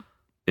 Yeah.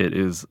 It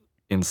is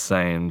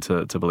insane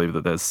to believe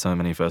that there's so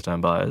many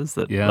first-time buyers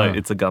that like,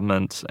 it's the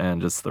government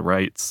and just the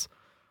rates.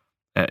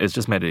 It's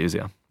just made it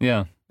easier.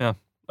 Yeah. Yeah.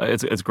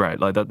 It's great.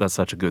 Like that's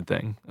such a good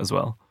thing as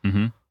well.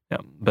 Mm-hmm. Yeah.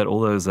 But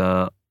all those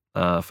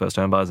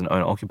first-home buyers and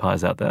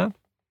owner-occupiers out there,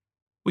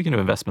 we can do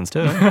investments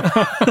too.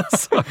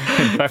 So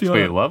in fact,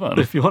 we love them.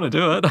 If you want to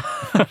do it,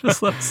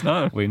 just let us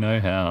know. We know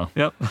how.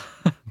 Yep.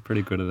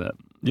 Pretty good at it.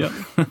 Yep.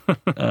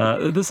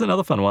 This is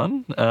another fun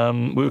one.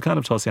 We were kind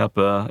of tossing up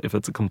if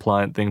it's a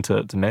compliant thing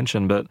to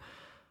mention, but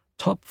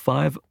top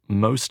 5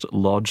 most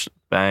lodged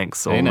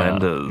banks or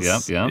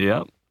lenders.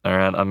 Yep. All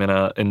right. I'm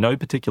in no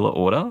particular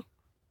order,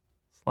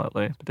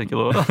 slightly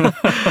particular order.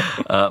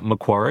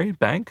 Macquarie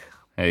Bank.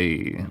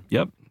 Hey.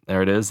 Yep.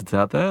 There it is. It's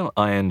out there.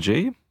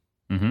 ING.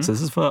 Mm-hmm. So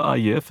this is for our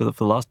year, for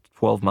the last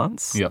 12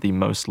 months, the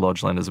most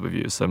lodged lenders we've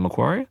used. So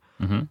Macquarie,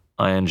 ING,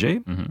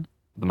 the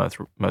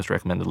most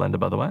recommended lender,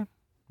 by the way.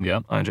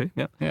 Yeah. ING,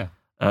 yeah. Yeah.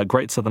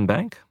 Great Southern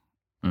Bank,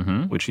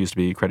 which used to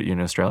be Credit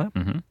Union Australia.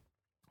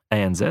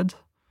 ANZ.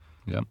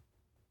 Yep.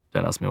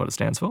 Don't ask me what it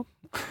stands for.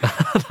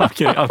 I'm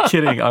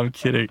kidding. And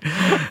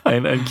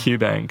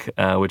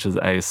QBank, which is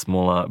a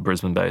smaller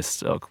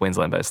Brisbane-based or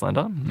Queensland-based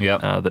lender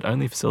that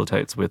only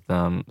facilitates with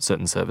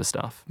certain service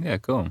staff. Yeah,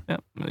 cool. Yeah,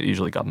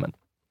 usually government.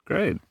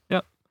 Great.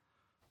 Yep.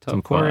 Top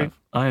Macquarie,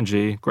 5.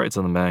 ING, Great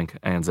Southern Bank,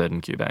 ANZ,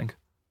 and QBank.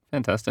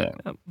 Fantastic.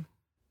 Yep.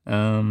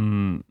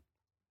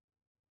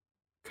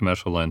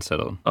 Commercial loan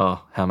settled.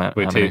 Oh, how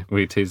many?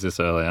 We teased this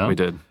earlier. We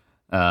did.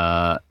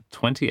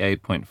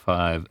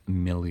 28.5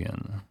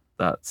 million.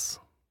 That's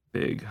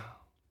big.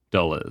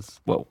 Dollars.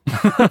 Whoa.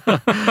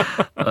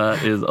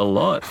 That is a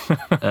lot.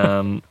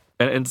 And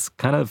it's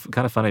kind of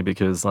funny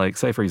because, like,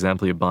 say, for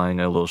example, you're buying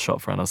a little shop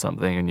front or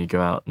something and you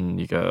go out and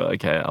you go,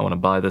 okay, I want to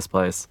buy this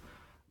place.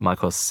 It might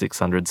cost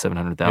 $600,000,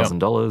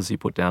 $700,000. You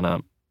put down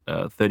a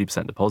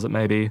 30% deposit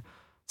maybe.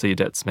 So your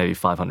debt's maybe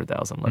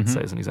 $500,000, let's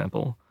say, as an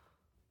example.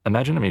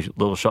 Imagine how many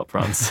little shop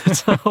fronts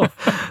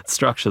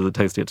structure that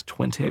takes to get to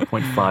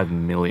 28.5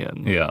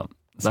 million. Yeah.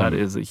 That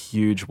is a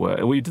huge work.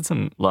 We did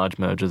some large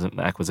mergers and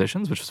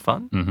acquisitions, which was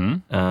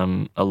fun.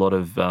 A lot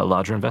of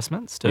larger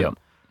investments too. Yep.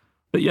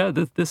 But yeah,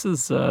 this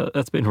is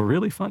that's been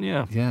really fun.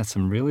 Yeah. Yeah,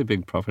 some really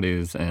big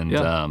properties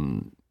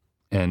and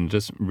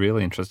just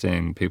really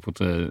interesting people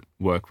to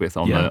work with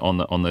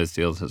on those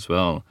deals as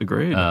well.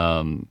 Agreed.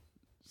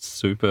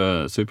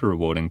 Super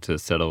rewarding to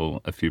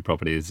settle a few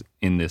properties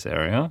in this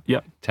area.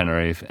 Yep.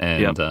 Tenerife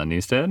and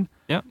Newstead.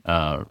 Yep.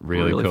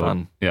 Really cool.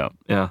 Fun. Yeah.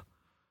 Yeah.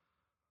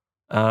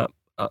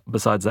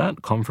 Besides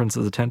that,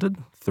 conferences attended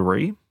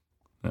 3.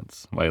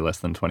 That's way less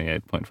than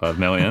 28.5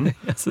 million.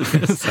 Yes, it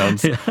is.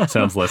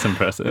 Sounds less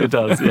impressive. It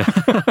does, yeah.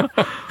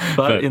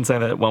 but in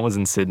saying that, one was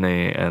in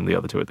Sydney and the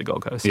other 2 at the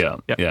Gold Coast.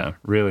 Yeah.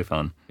 Really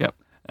fun. Yep.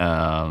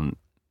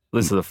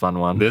 This is a fun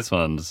one. This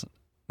one's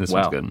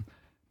good.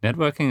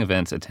 Networking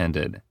events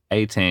attended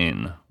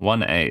 18.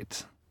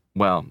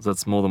 Wow,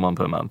 that's more than one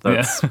per month.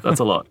 That's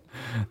a lot.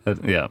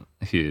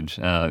 Huge.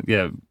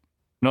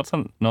 Not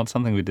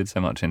something we did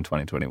so much in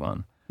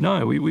 2021.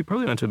 No, we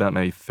probably went to about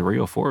maybe 3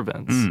 or 4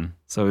 events.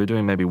 So we're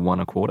doing maybe 1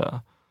 a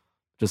quarter,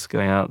 just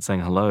going out saying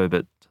hello.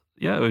 But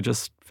yeah, we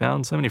just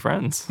found so many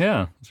friends.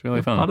 Yeah, it's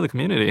really fun. Part of the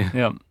community.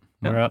 Yeah,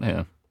 we're out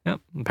here. Yep.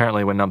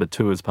 Apparently, we're number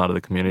 2 as part of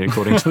the community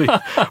according to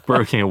the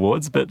Broking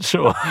Awards. But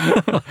sure,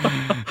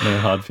 no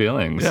hard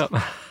feelings. Yeah.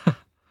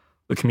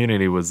 The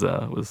community was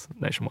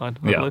nationwide.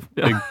 I believe.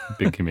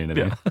 Big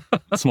community.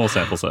 Small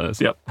sample size.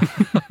 Yep.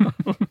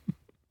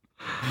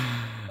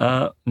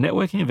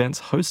 Networking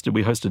events hosted.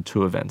 We hosted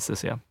 2 events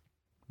this year.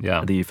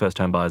 Yeah. The First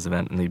Home Buyers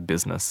event and the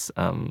Business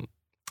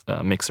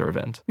Mixer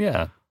event.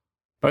 Yeah.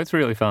 Both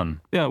really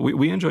fun. Yeah,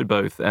 we enjoyed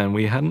both, and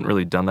we hadn't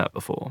really done that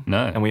before.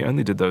 No. And we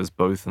only did those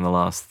both in the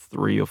last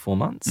 3 or 4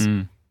 months.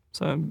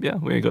 So, yeah,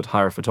 we got to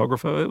hire a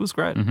photographer. It was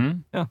great.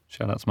 Yeah.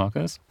 Shout out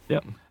Smarkos.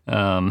 Yep.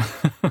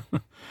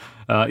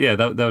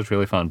 That was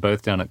really fun.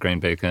 Both down at Green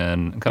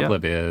Beacon, a couple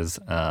of beers,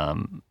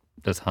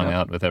 just hung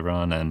out with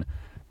everyone and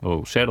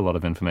shared a lot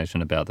of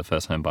information about the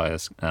First Home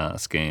Buyers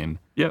scheme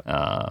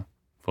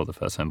for the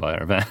First Home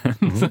Buyer event.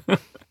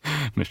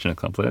 Mission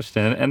accomplished.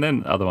 And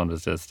then the other one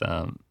was just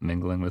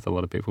mingling with a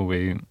lot of people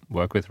we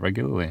work with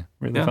regularly.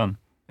 Really fun.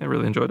 I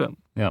really enjoyed it.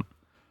 Yeah.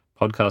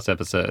 Podcast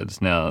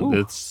episodes. Now,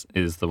 this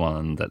is the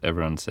one that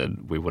everyone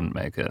said we wouldn't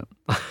make it.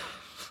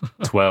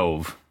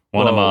 12.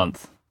 One a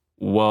month.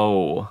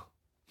 Whoa.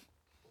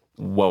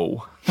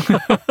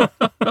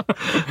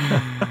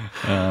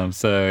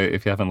 So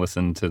if you haven't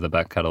listened to the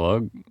back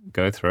catalogue,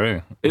 go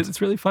through.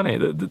 It's really funny.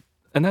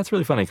 And that's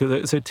really funny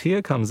because so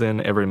Tia comes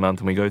in every month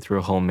and we go through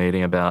a whole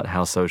meeting about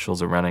how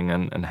socials are running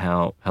and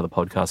how the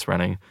podcast's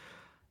running.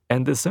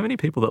 And there's so many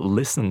people that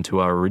listen to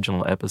our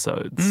original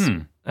episodes.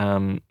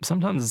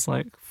 Sometimes it's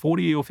like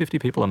 40 or 50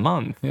 people a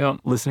month Yeah.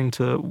 listening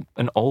to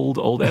an old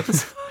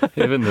episode.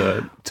 Even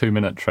the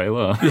 2-minute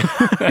trailer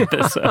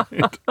episode.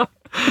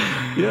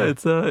 Yeah,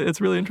 it's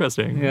really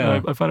interesting.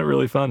 Yeah. I find it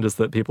really fun just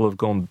that people have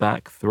gone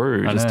back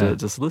through I just know. to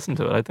just listen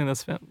to it. I think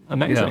that's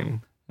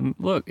amazing. And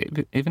look,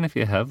 even if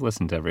you have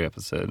listened to every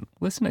episode,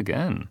 listen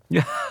again.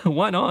 Yeah,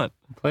 why not?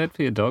 Play it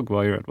for your dog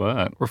while you're at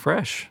work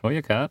Refresh. or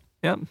your cat.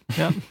 Yep,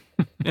 yep,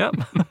 yep.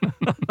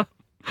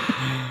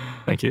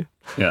 Thank you.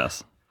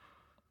 Yes.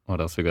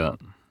 What else we got?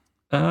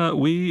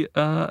 We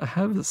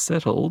have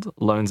settled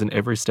loans in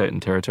every state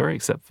and territory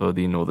except for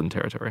the Northern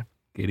Territory.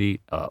 Giddy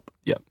up.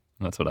 Yep.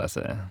 That's what I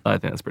say. I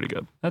think that's pretty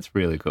good. That's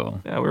really cool.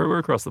 Yeah, we're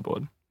across the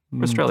board.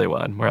 We're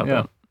Australia-wide. We're out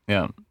Yeah.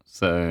 Yeah.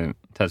 So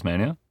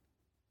Tasmania.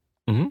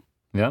 there. Mm-hmm.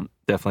 Yeah.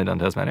 Definitely done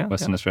Tasmania.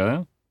 Western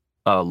Australia.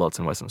 Oh, lots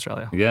in Western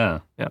Australia. Yeah.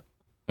 Yeah.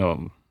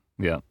 Oh,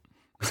 yeah.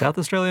 South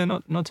Australia,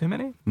 not too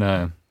many.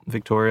 No.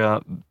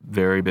 Victoria,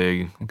 very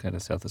big. Okay, to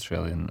South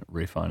Australian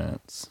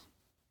refinance.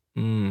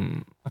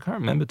 I can't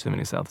remember too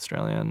many South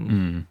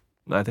Australian.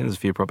 Mm. I think there's a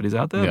few properties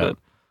out there, Yeah. but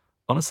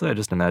honestly, I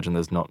just imagine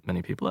there's not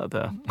many people out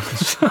there.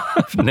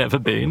 I've never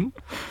been.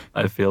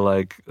 I feel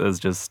like there's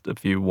just a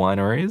few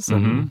wineries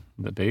and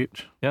The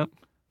beach. yep,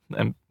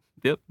 and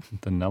yep,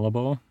 The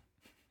Nullarbor.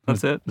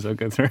 that's it. Does that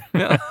go through?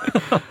 Yeah.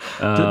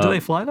 Do they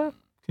fly there?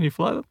 Can you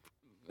fly there?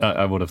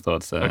 I would have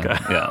thought so. Okay.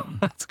 Yeah.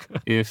 That's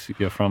good. If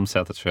you're from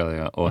South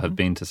Australia or have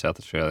been to South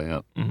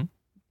Australia,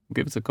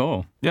 give us a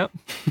call. Yep.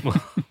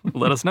 Well,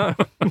 let us know.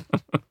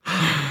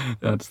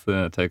 That's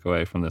the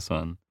takeaway from this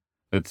one.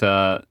 But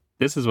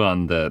this is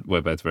one that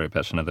we're both very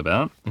passionate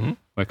about. Mhm.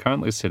 We're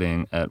currently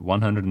sitting at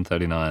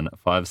 139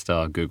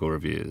 5-star Google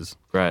reviews.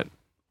 Right.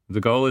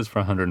 The goal is for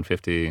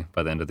 150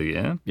 by the end of the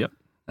year. Yep.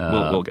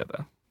 We'll get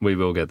there. We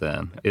will get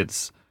there.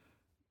 It's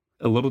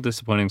a little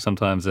disappointing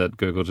sometimes that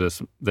Google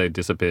they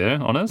disappear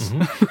on us.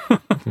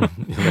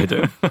 They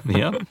do.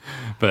 Yep.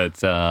 But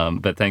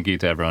thank you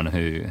to everyone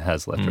who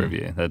has left a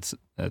review. That's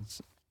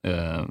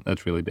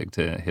really big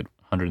to hit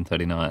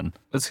 139.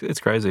 It's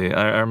crazy.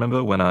 I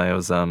remember when I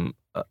was when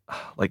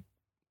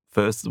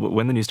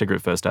the Newsday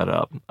Group first started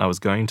up, I was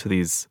going to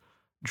these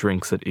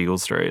drinks at Eagle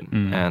Street,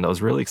 and I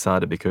was really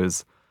excited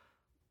because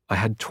I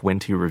had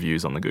 20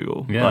 reviews on the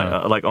Google,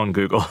 Yeah. like on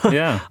Google.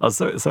 Yeah. I was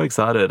so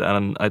excited,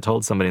 and I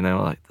told somebody, and they were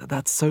like,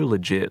 "That's so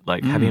legit!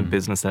 Like having a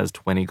business that has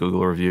 20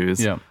 Google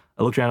reviews." Yeah.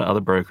 I looked around at other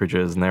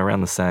brokerages, and they're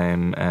around the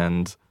same,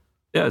 and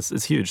yeah,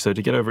 it's huge. So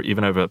to get over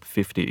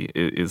 50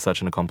 is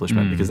such an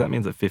accomplishment because that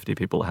means that 50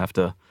 people have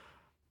to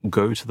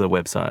go to the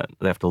website,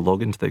 they have to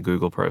log into their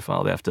Google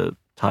profile, they have to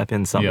type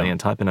in something and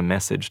type in a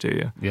message to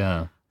you.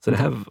 Yeah. So to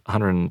have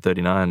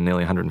 139,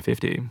 nearly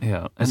 150,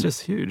 Yeah. it's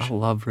just huge. I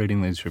love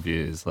reading these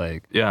reviews.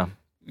 Like, Yeah,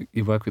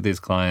 you work with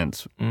these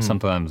clients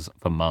sometimes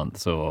for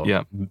months or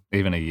Yeah.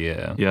 even a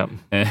year. yeah,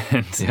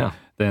 And yeah,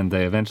 then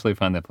they eventually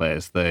find their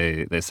place.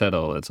 They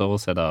settle. It's all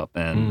set up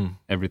and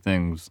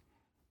everything's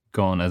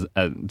gone as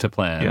to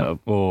plan. Yeah.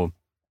 Or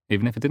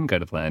even if it didn't go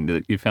to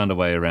plan, you found a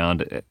way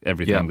around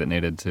everything that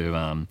needed to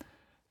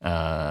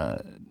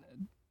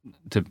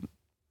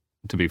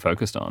be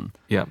focused on.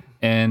 yeah.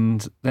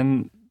 And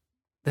then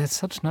there's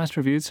such nice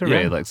reviews to Yeah,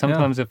 read. Like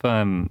sometimes if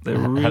I'm They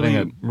having really,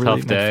 a really tough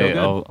make you day,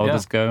 feel good. I'll Yeah.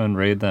 just go and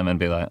read them and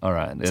be like, all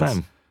right, it's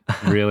Same.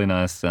 really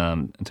nice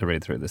to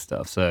read through this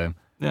stuff. So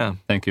Yeah,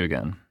 thank you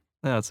again.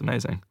 yeah, it's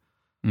amazing.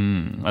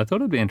 I thought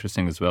it'd be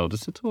interesting as well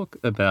just to talk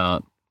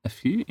about a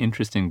few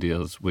interesting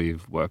deals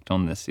we've worked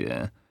on this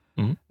year.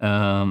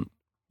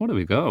 What do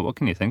we got? What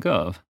can you think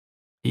of?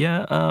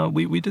 Yeah,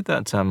 we did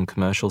that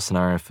commercial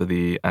scenario for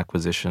the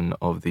acquisition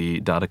of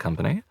the data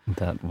company.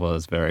 That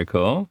was very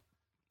cool.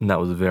 And that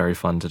was very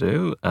fun to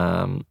do.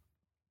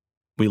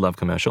 We love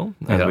commercial,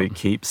 as Yeah. we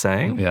keep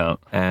saying. Yeah.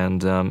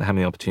 And having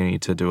the opportunity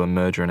to do a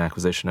merger and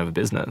acquisition of a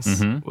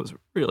business was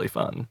really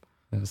fun.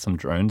 There's some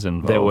drones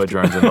involved. There were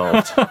drones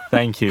involved.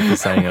 Thank you for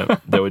saying it.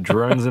 There were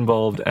drones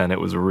involved, and it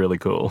was really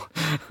cool.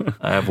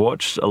 I have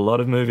watched a lot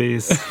of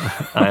movies,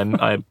 and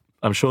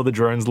I'm sure the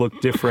drones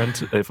look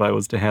different if I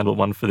was to handle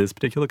one for this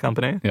particular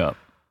company. Yeah.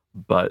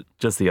 But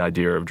just the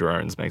idea of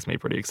drones makes me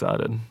pretty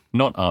excited.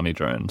 Not army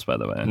drones, by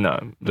the way. No,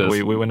 Just-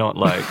 we were not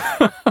like,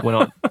 we're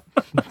not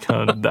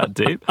kind of that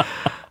deep.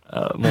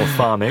 More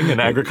farming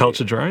and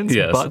agriculture drones,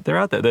 Yes. but they're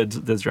out there.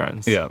 There's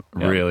drones. Yeah,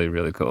 really,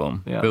 really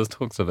cool. Yeah. There was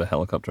talks of a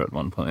helicopter at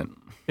one point.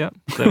 Yeah,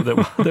 there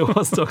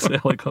was talks of a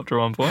helicopter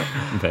at one point.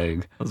 Vague.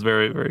 It was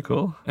very, very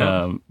cool.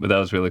 Yeah. But that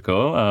was really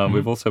cool.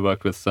 We've also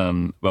worked with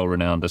some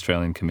well-renowned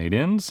Australian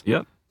comedians.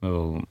 Yep.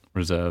 We'll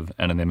reserve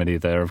anonymity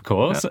there, of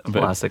course. Yeah,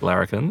 but- classic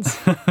larrikins.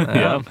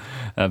 yeah,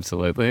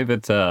 absolutely.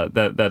 But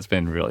that's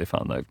been really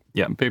fun, though.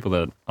 Yeah. People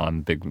that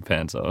I'm big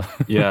fans of.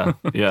 Yeah,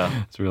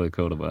 yeah. It's really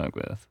cool to work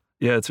with.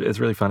 Yeah, it's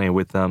really funny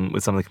with some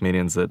of the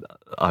comedians that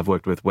I've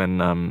worked with.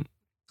 When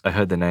I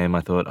heard their name,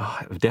 I thought, oh,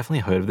 I've definitely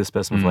heard of this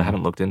person before. I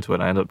haven't looked into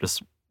it. I ended up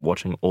just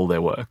watching all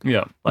their work.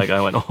 Yeah. Like I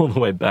went all the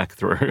way back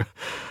through,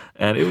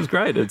 and it was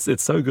great.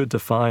 It's so good to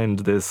find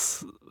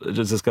this.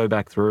 Just go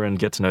back through and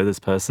get to know this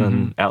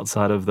person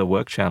outside of the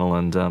work channel,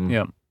 and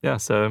Yeah,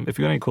 so if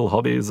you've got any cool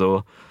hobbies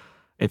or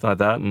anything like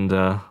that,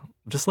 and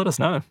just let us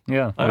know.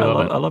 Yeah, I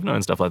love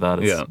knowing stuff like that.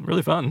 It's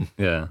really fun.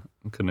 Yeah,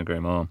 couldn't agree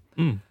more.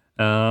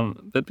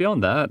 But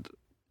beyond that,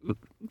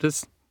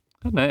 just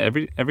I don't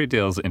know. Every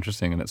deal's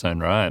interesting in its own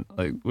right.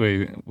 Like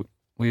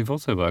we've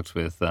also worked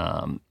with,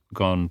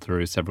 gone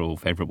through several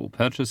favourable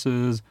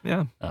purchases.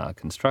 Yeah,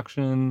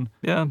 construction.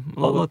 yeah.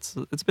 Well, it's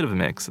a bit of a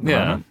mix at the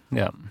moment.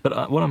 Yeah.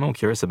 But what I'm more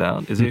curious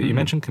about is you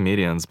mentioned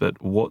comedians,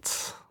 but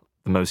what's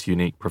the most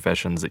unique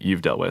professions that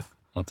you've dealt with?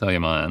 I'll tell you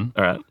mine.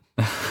 All right.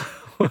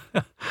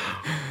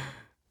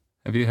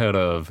 Have you heard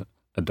of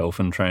a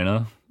dolphin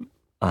trainer?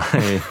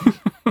 I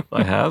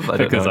have. I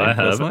don't Because know I have,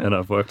 personally. and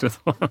I've worked with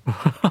one.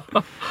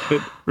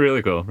 But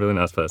really cool, really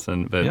nice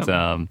person. But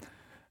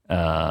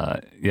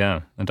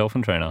yeah, a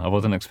dolphin trainer. I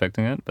wasn't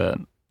expecting it, but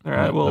All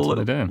right. Well, that's what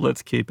they do.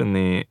 let's keep in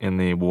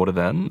the water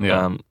then.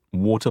 Yeah.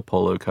 Water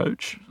polo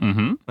coach.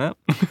 Mm-hmm. Yeah.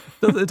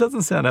 It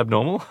doesn't sound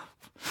abnormal.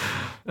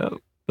 But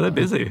they're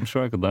busy. I'm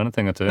sure I could learn a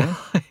thing or two.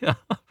 Yeah.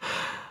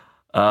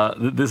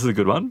 This is a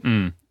good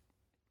one.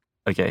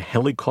 Okay,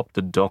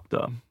 helicopter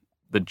doctor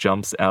that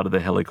jumps out of the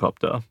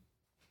helicopter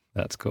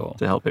That's cool.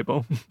 to help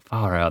people.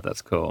 Far out.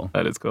 That's cool.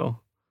 That is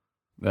cool.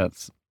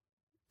 That's.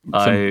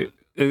 I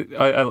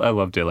I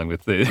love dealing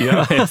with the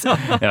out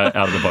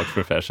of the box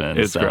professions.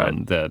 It's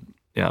great. That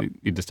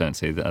you just don't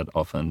see that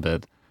often.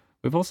 But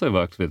we've also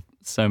worked with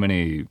so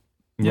many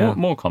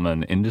more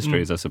common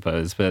industries, I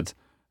suppose. But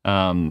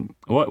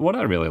what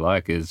I really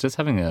like is just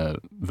having a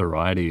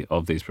variety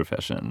of these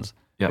professions.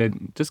 Yep. It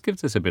just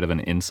gives us a bit of an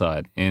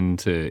insight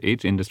into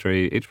each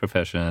industry, each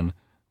profession.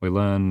 We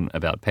learn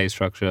about pay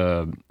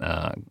structure,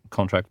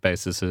 contract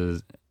bases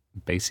for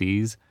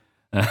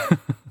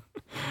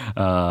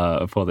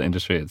the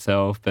industry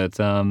itself. But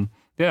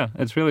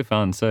it's really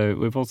fun. So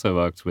we've also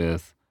worked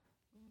with,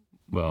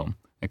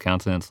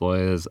 accountants,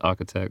 lawyers,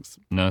 architects,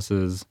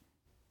 nurses,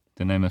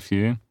 to name a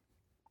few,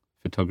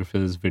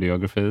 photographers,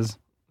 videographers.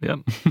 Yep.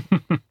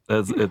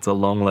 It's a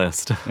long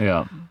list.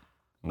 Yeah.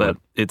 But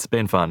it's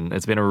been fun.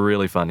 It's been a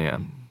really fun year.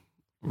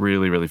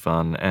 Really, really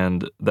fun.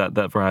 And that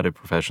variety of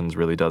professions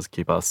really does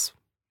keep us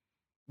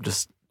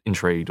just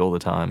intrigued all the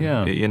time.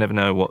 Yeah. You never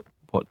know what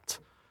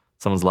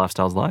someone's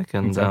lifestyle's like,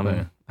 and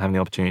Exactly. having the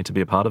opportunity to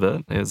be a part of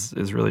it is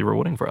really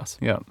rewarding for us.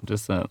 Yeah,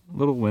 just that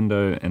little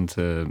window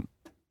into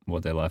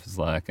what their life is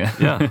like.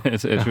 Yeah.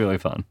 it's really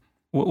fun.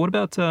 What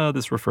about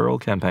this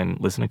referral campaign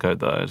listener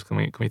code though?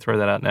 Can we throw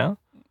that out now?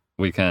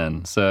 We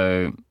can.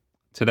 So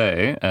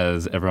today,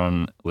 as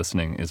everyone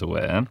listening is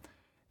aware,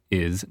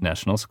 is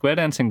National Square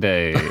Dancing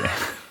Day.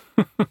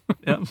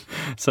 Yep.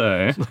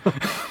 So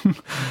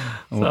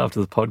So after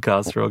the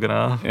podcast, we're all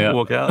gonna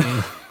walk out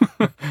and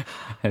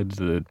head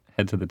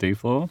to the D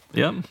floor.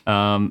 yep.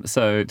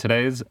 So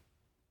today's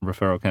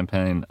referral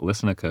campaign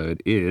listener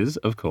code is,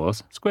 of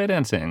course, square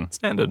dancing.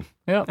 Standard.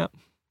 Yeah. Yep.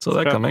 Saw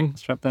that coming.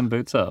 Strap them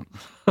boots up.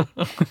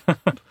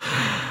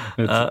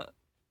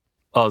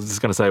 I was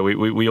just going to say,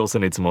 we also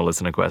need some more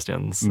listener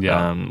questions.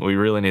 Yeah. We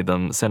really need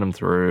them. Send them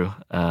through.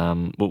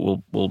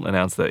 We'll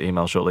announce the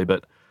email shortly,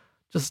 but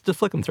just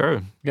flick them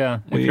through.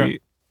 Yeah.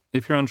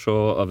 If you're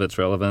unsure of its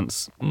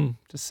relevance,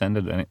 just send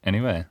it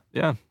anyway.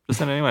 Yeah, just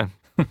send it anyway.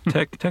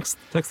 Text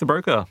the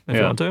broker if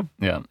you want to.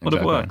 Yeah,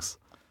 Whatever works.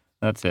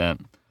 That's it.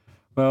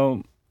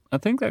 Well, I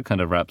think that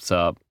kind of wraps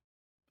up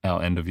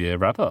our end of year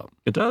wrap up.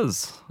 It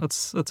does.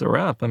 That's a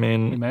wrap. I We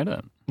mean, made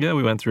it. yeah,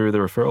 we went through the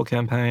referral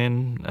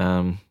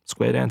campaign,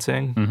 square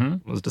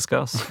dancing was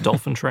discussed,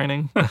 dolphin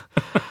training.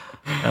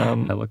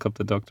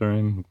 Helicopter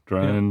doctoring,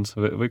 drones.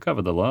 We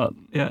covered a lot.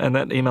 Yeah, and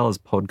that email is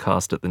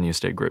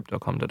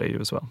podcast@thenewstategroup.com.au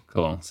as well.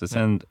 Cool. So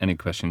send any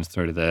questions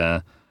through to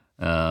there.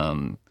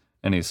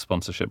 Any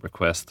sponsorship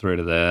requests through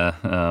to there.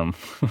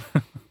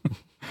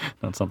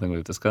 Not something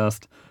we've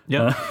discussed.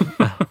 Yeah.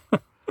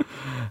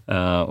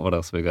 What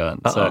else we got?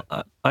 So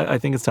I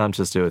think it's time to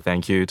just do a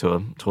thank you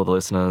to all the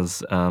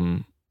listeners.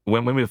 When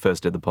we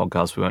first did the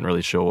podcast, we weren't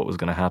really sure what was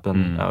going to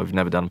happen. We've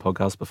never done a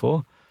podcast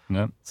before.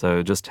 no.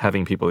 So just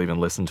having people even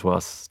listen to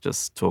us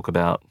just talk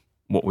about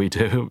what we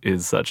do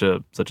is such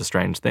a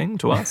strange thing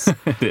to us.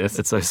 Yes.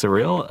 It's so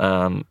surreal.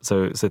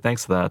 So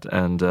thanks for that,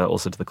 and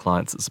also to the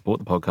clients that support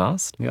the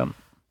podcast. Yeah.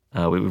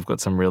 We've got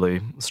some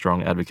really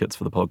strong advocates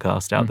for the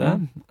podcast out there.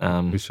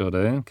 We sure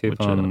do. Keep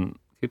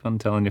on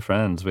telling your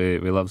friends. We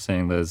love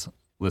seeing those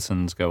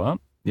listens go up.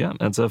 Yeah,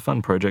 it's a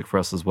fun project for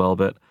us as well.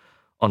 But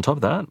on top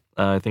of that,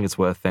 I think it's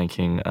worth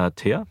thanking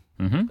Tia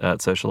at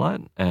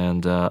Socialite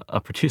and our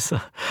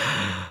producer.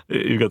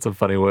 You've got some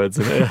funny words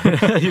in there.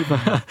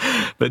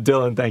 But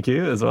Dylan, thank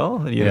you as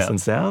well. Unison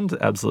Sound,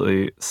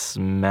 absolutely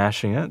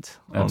smashing it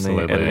on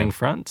the editing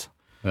front.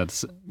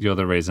 You're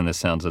the reason this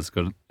sounds as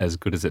good as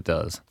it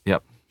does.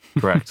 Yep.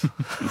 Correct.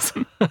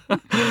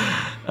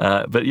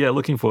 But yeah,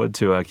 looking forward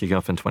to kicking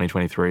off in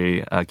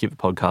 2023. Keep the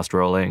podcast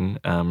rolling.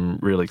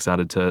 Really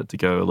excited to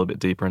go a little bit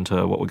deeper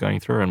into what we're going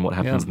through and what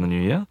happens in the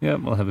new year. Yeah,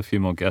 we'll have a few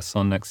more guests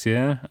on next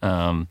year.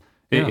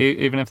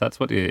 Even if that's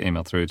what you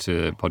email through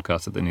to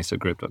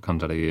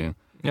podcast@thenewstategroup.com.au.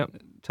 Yep.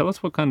 Tell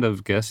us what kind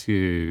of guests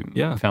you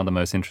found the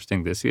most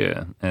interesting this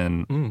year,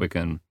 and we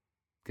can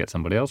get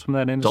somebody else from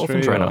that industry.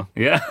 Dolphin trainer. Or,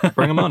 yeah.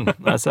 Bring them on,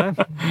 I say.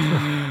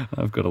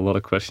 I've got a lot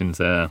of questions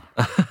there.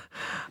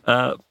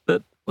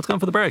 But what's going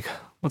for the break?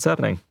 What's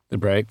happening? The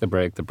break.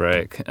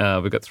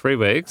 We've got 3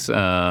 weeks.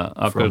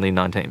 I've From got the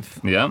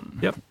 19th. Yeah.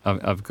 Yep.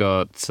 I've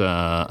got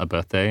a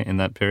birthday in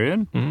that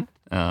period.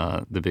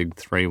 The big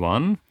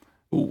 3-1.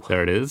 Ooh.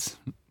 There it is.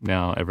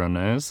 Now everyone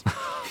knows.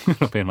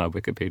 It'll be on my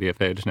Wikipedia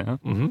page now.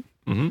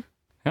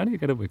 How do you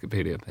get a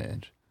Wikipedia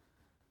page?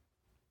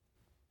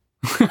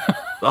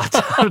 I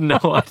have no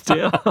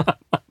idea.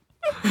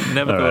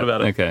 Never thought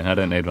about it. Okay, I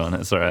don't need one.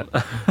 It's all right.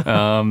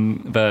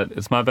 But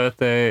it's my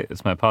birthday.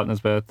 It's my partner's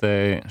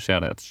birthday.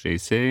 Shout out to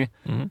GC.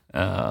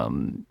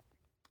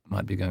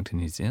 Might be going to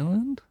New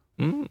Zealand.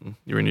 You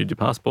renewed your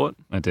passport?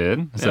 I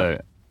did. So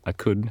I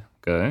could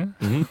go.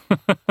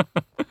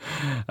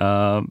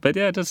 But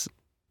yeah, just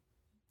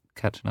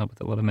catching up with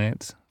a lot of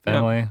mates,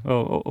 family,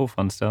 all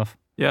fun stuff.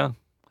 Yeah.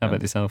 How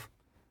about yourself?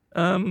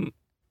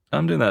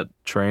 I'm doing that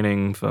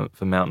training for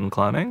mountain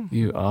climbing.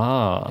 You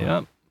are.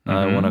 Yeah.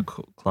 I want to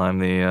climb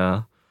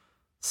the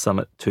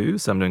Summit 2.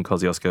 So I'm doing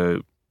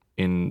Kosciuszko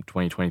in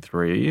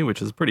 2023,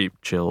 which is a pretty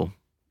chill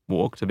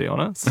walk, to be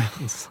honest.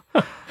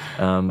 But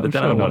then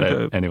sure I want to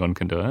go. Anyone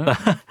can do it.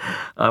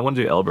 I want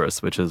to do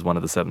Elbrus, which is one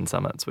of the 7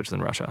 summits, which is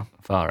in Russia.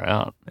 Far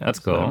out. Yeah,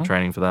 That's so cool. I'm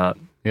training for that.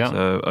 Yeah.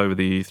 So over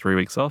the 3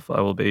 weeks off,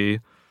 I will be.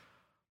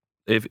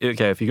 If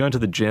you go into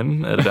the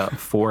gym at about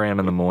 4 a.m.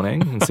 in the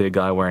morning and see a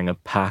guy wearing a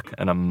pack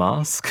and a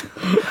mask,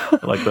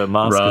 like the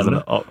mask is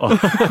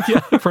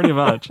yeah, pretty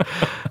much.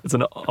 It's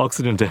an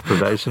oxygen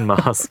deprivation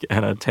mask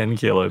and a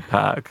 10-kilo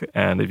pack.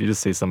 And if you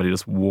just see somebody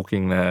just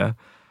walking there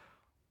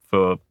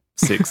for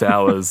 6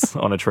 hours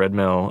on a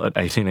treadmill at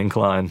 18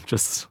 incline,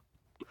 just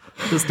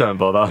don't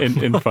bother.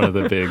 In front of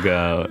the big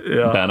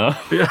banner.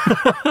 Yeah,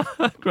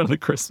 in front of the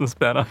Christmas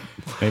banner.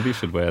 Maybe you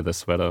should wear the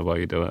sweater while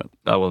you do it.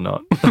 I will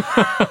not.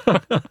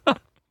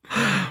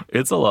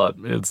 It's a lot.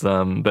 It's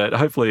but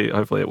hopefully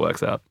it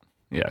works out.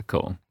 Yeah,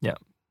 cool. Yeah,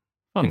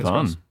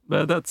 Fun.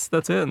 But that's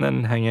it, and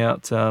then hang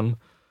out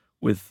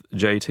with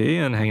JT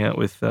and hang out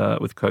with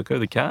Coco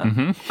the cat.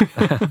 And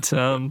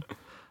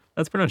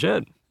that's pretty much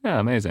it. Yeah,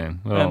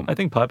 amazing. Well, And I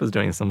think Piper's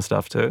doing some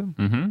stuff too.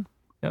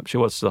 Yep, she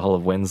watched the whole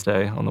of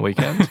Wednesday on the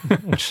weekend,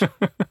 which,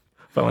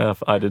 funnily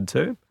enough, I did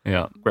too.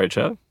 Yeah. Great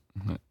show.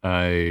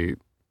 I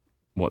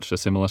watched a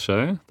similar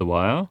show, The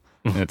Wire.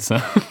 It's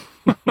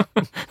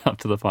up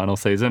to the final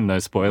season, no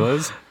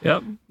spoilers.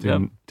 Yep.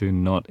 Do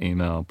not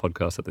email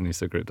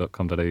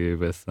podcast@thenewstategroup.com.au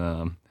with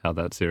how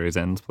that series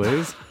ends,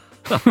 please.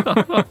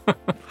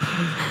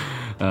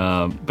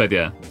 But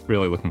yeah,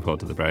 really looking forward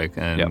to the break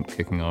and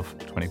kicking off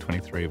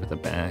 2023 with a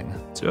bang.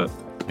 Let's do it.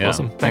 Yeah.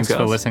 Awesome. Thanks for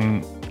guys.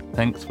 listening.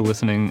 Thanks for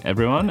listening,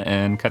 everyone,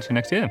 and catch you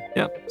next year.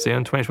 Yeah. See you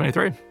in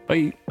 2023.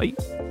 Bye. Bye.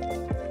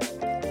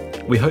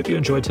 We hope you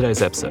enjoyed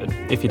today's episode.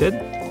 If you did,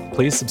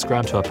 please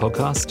subscribe to our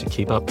podcast to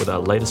keep up with our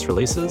latest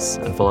releases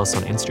and follow us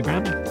on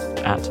Instagram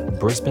at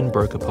Brisbane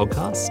Broker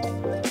Podcast.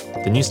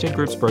 The New State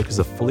Group's brokers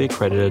are fully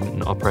accredited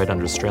and operate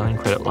under Australian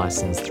Credit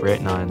Licence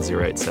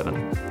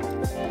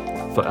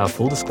 389087. For our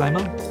full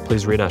disclaimer,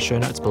 please read our show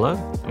notes below,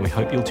 and we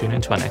hope you'll tune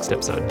in to our next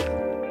episode.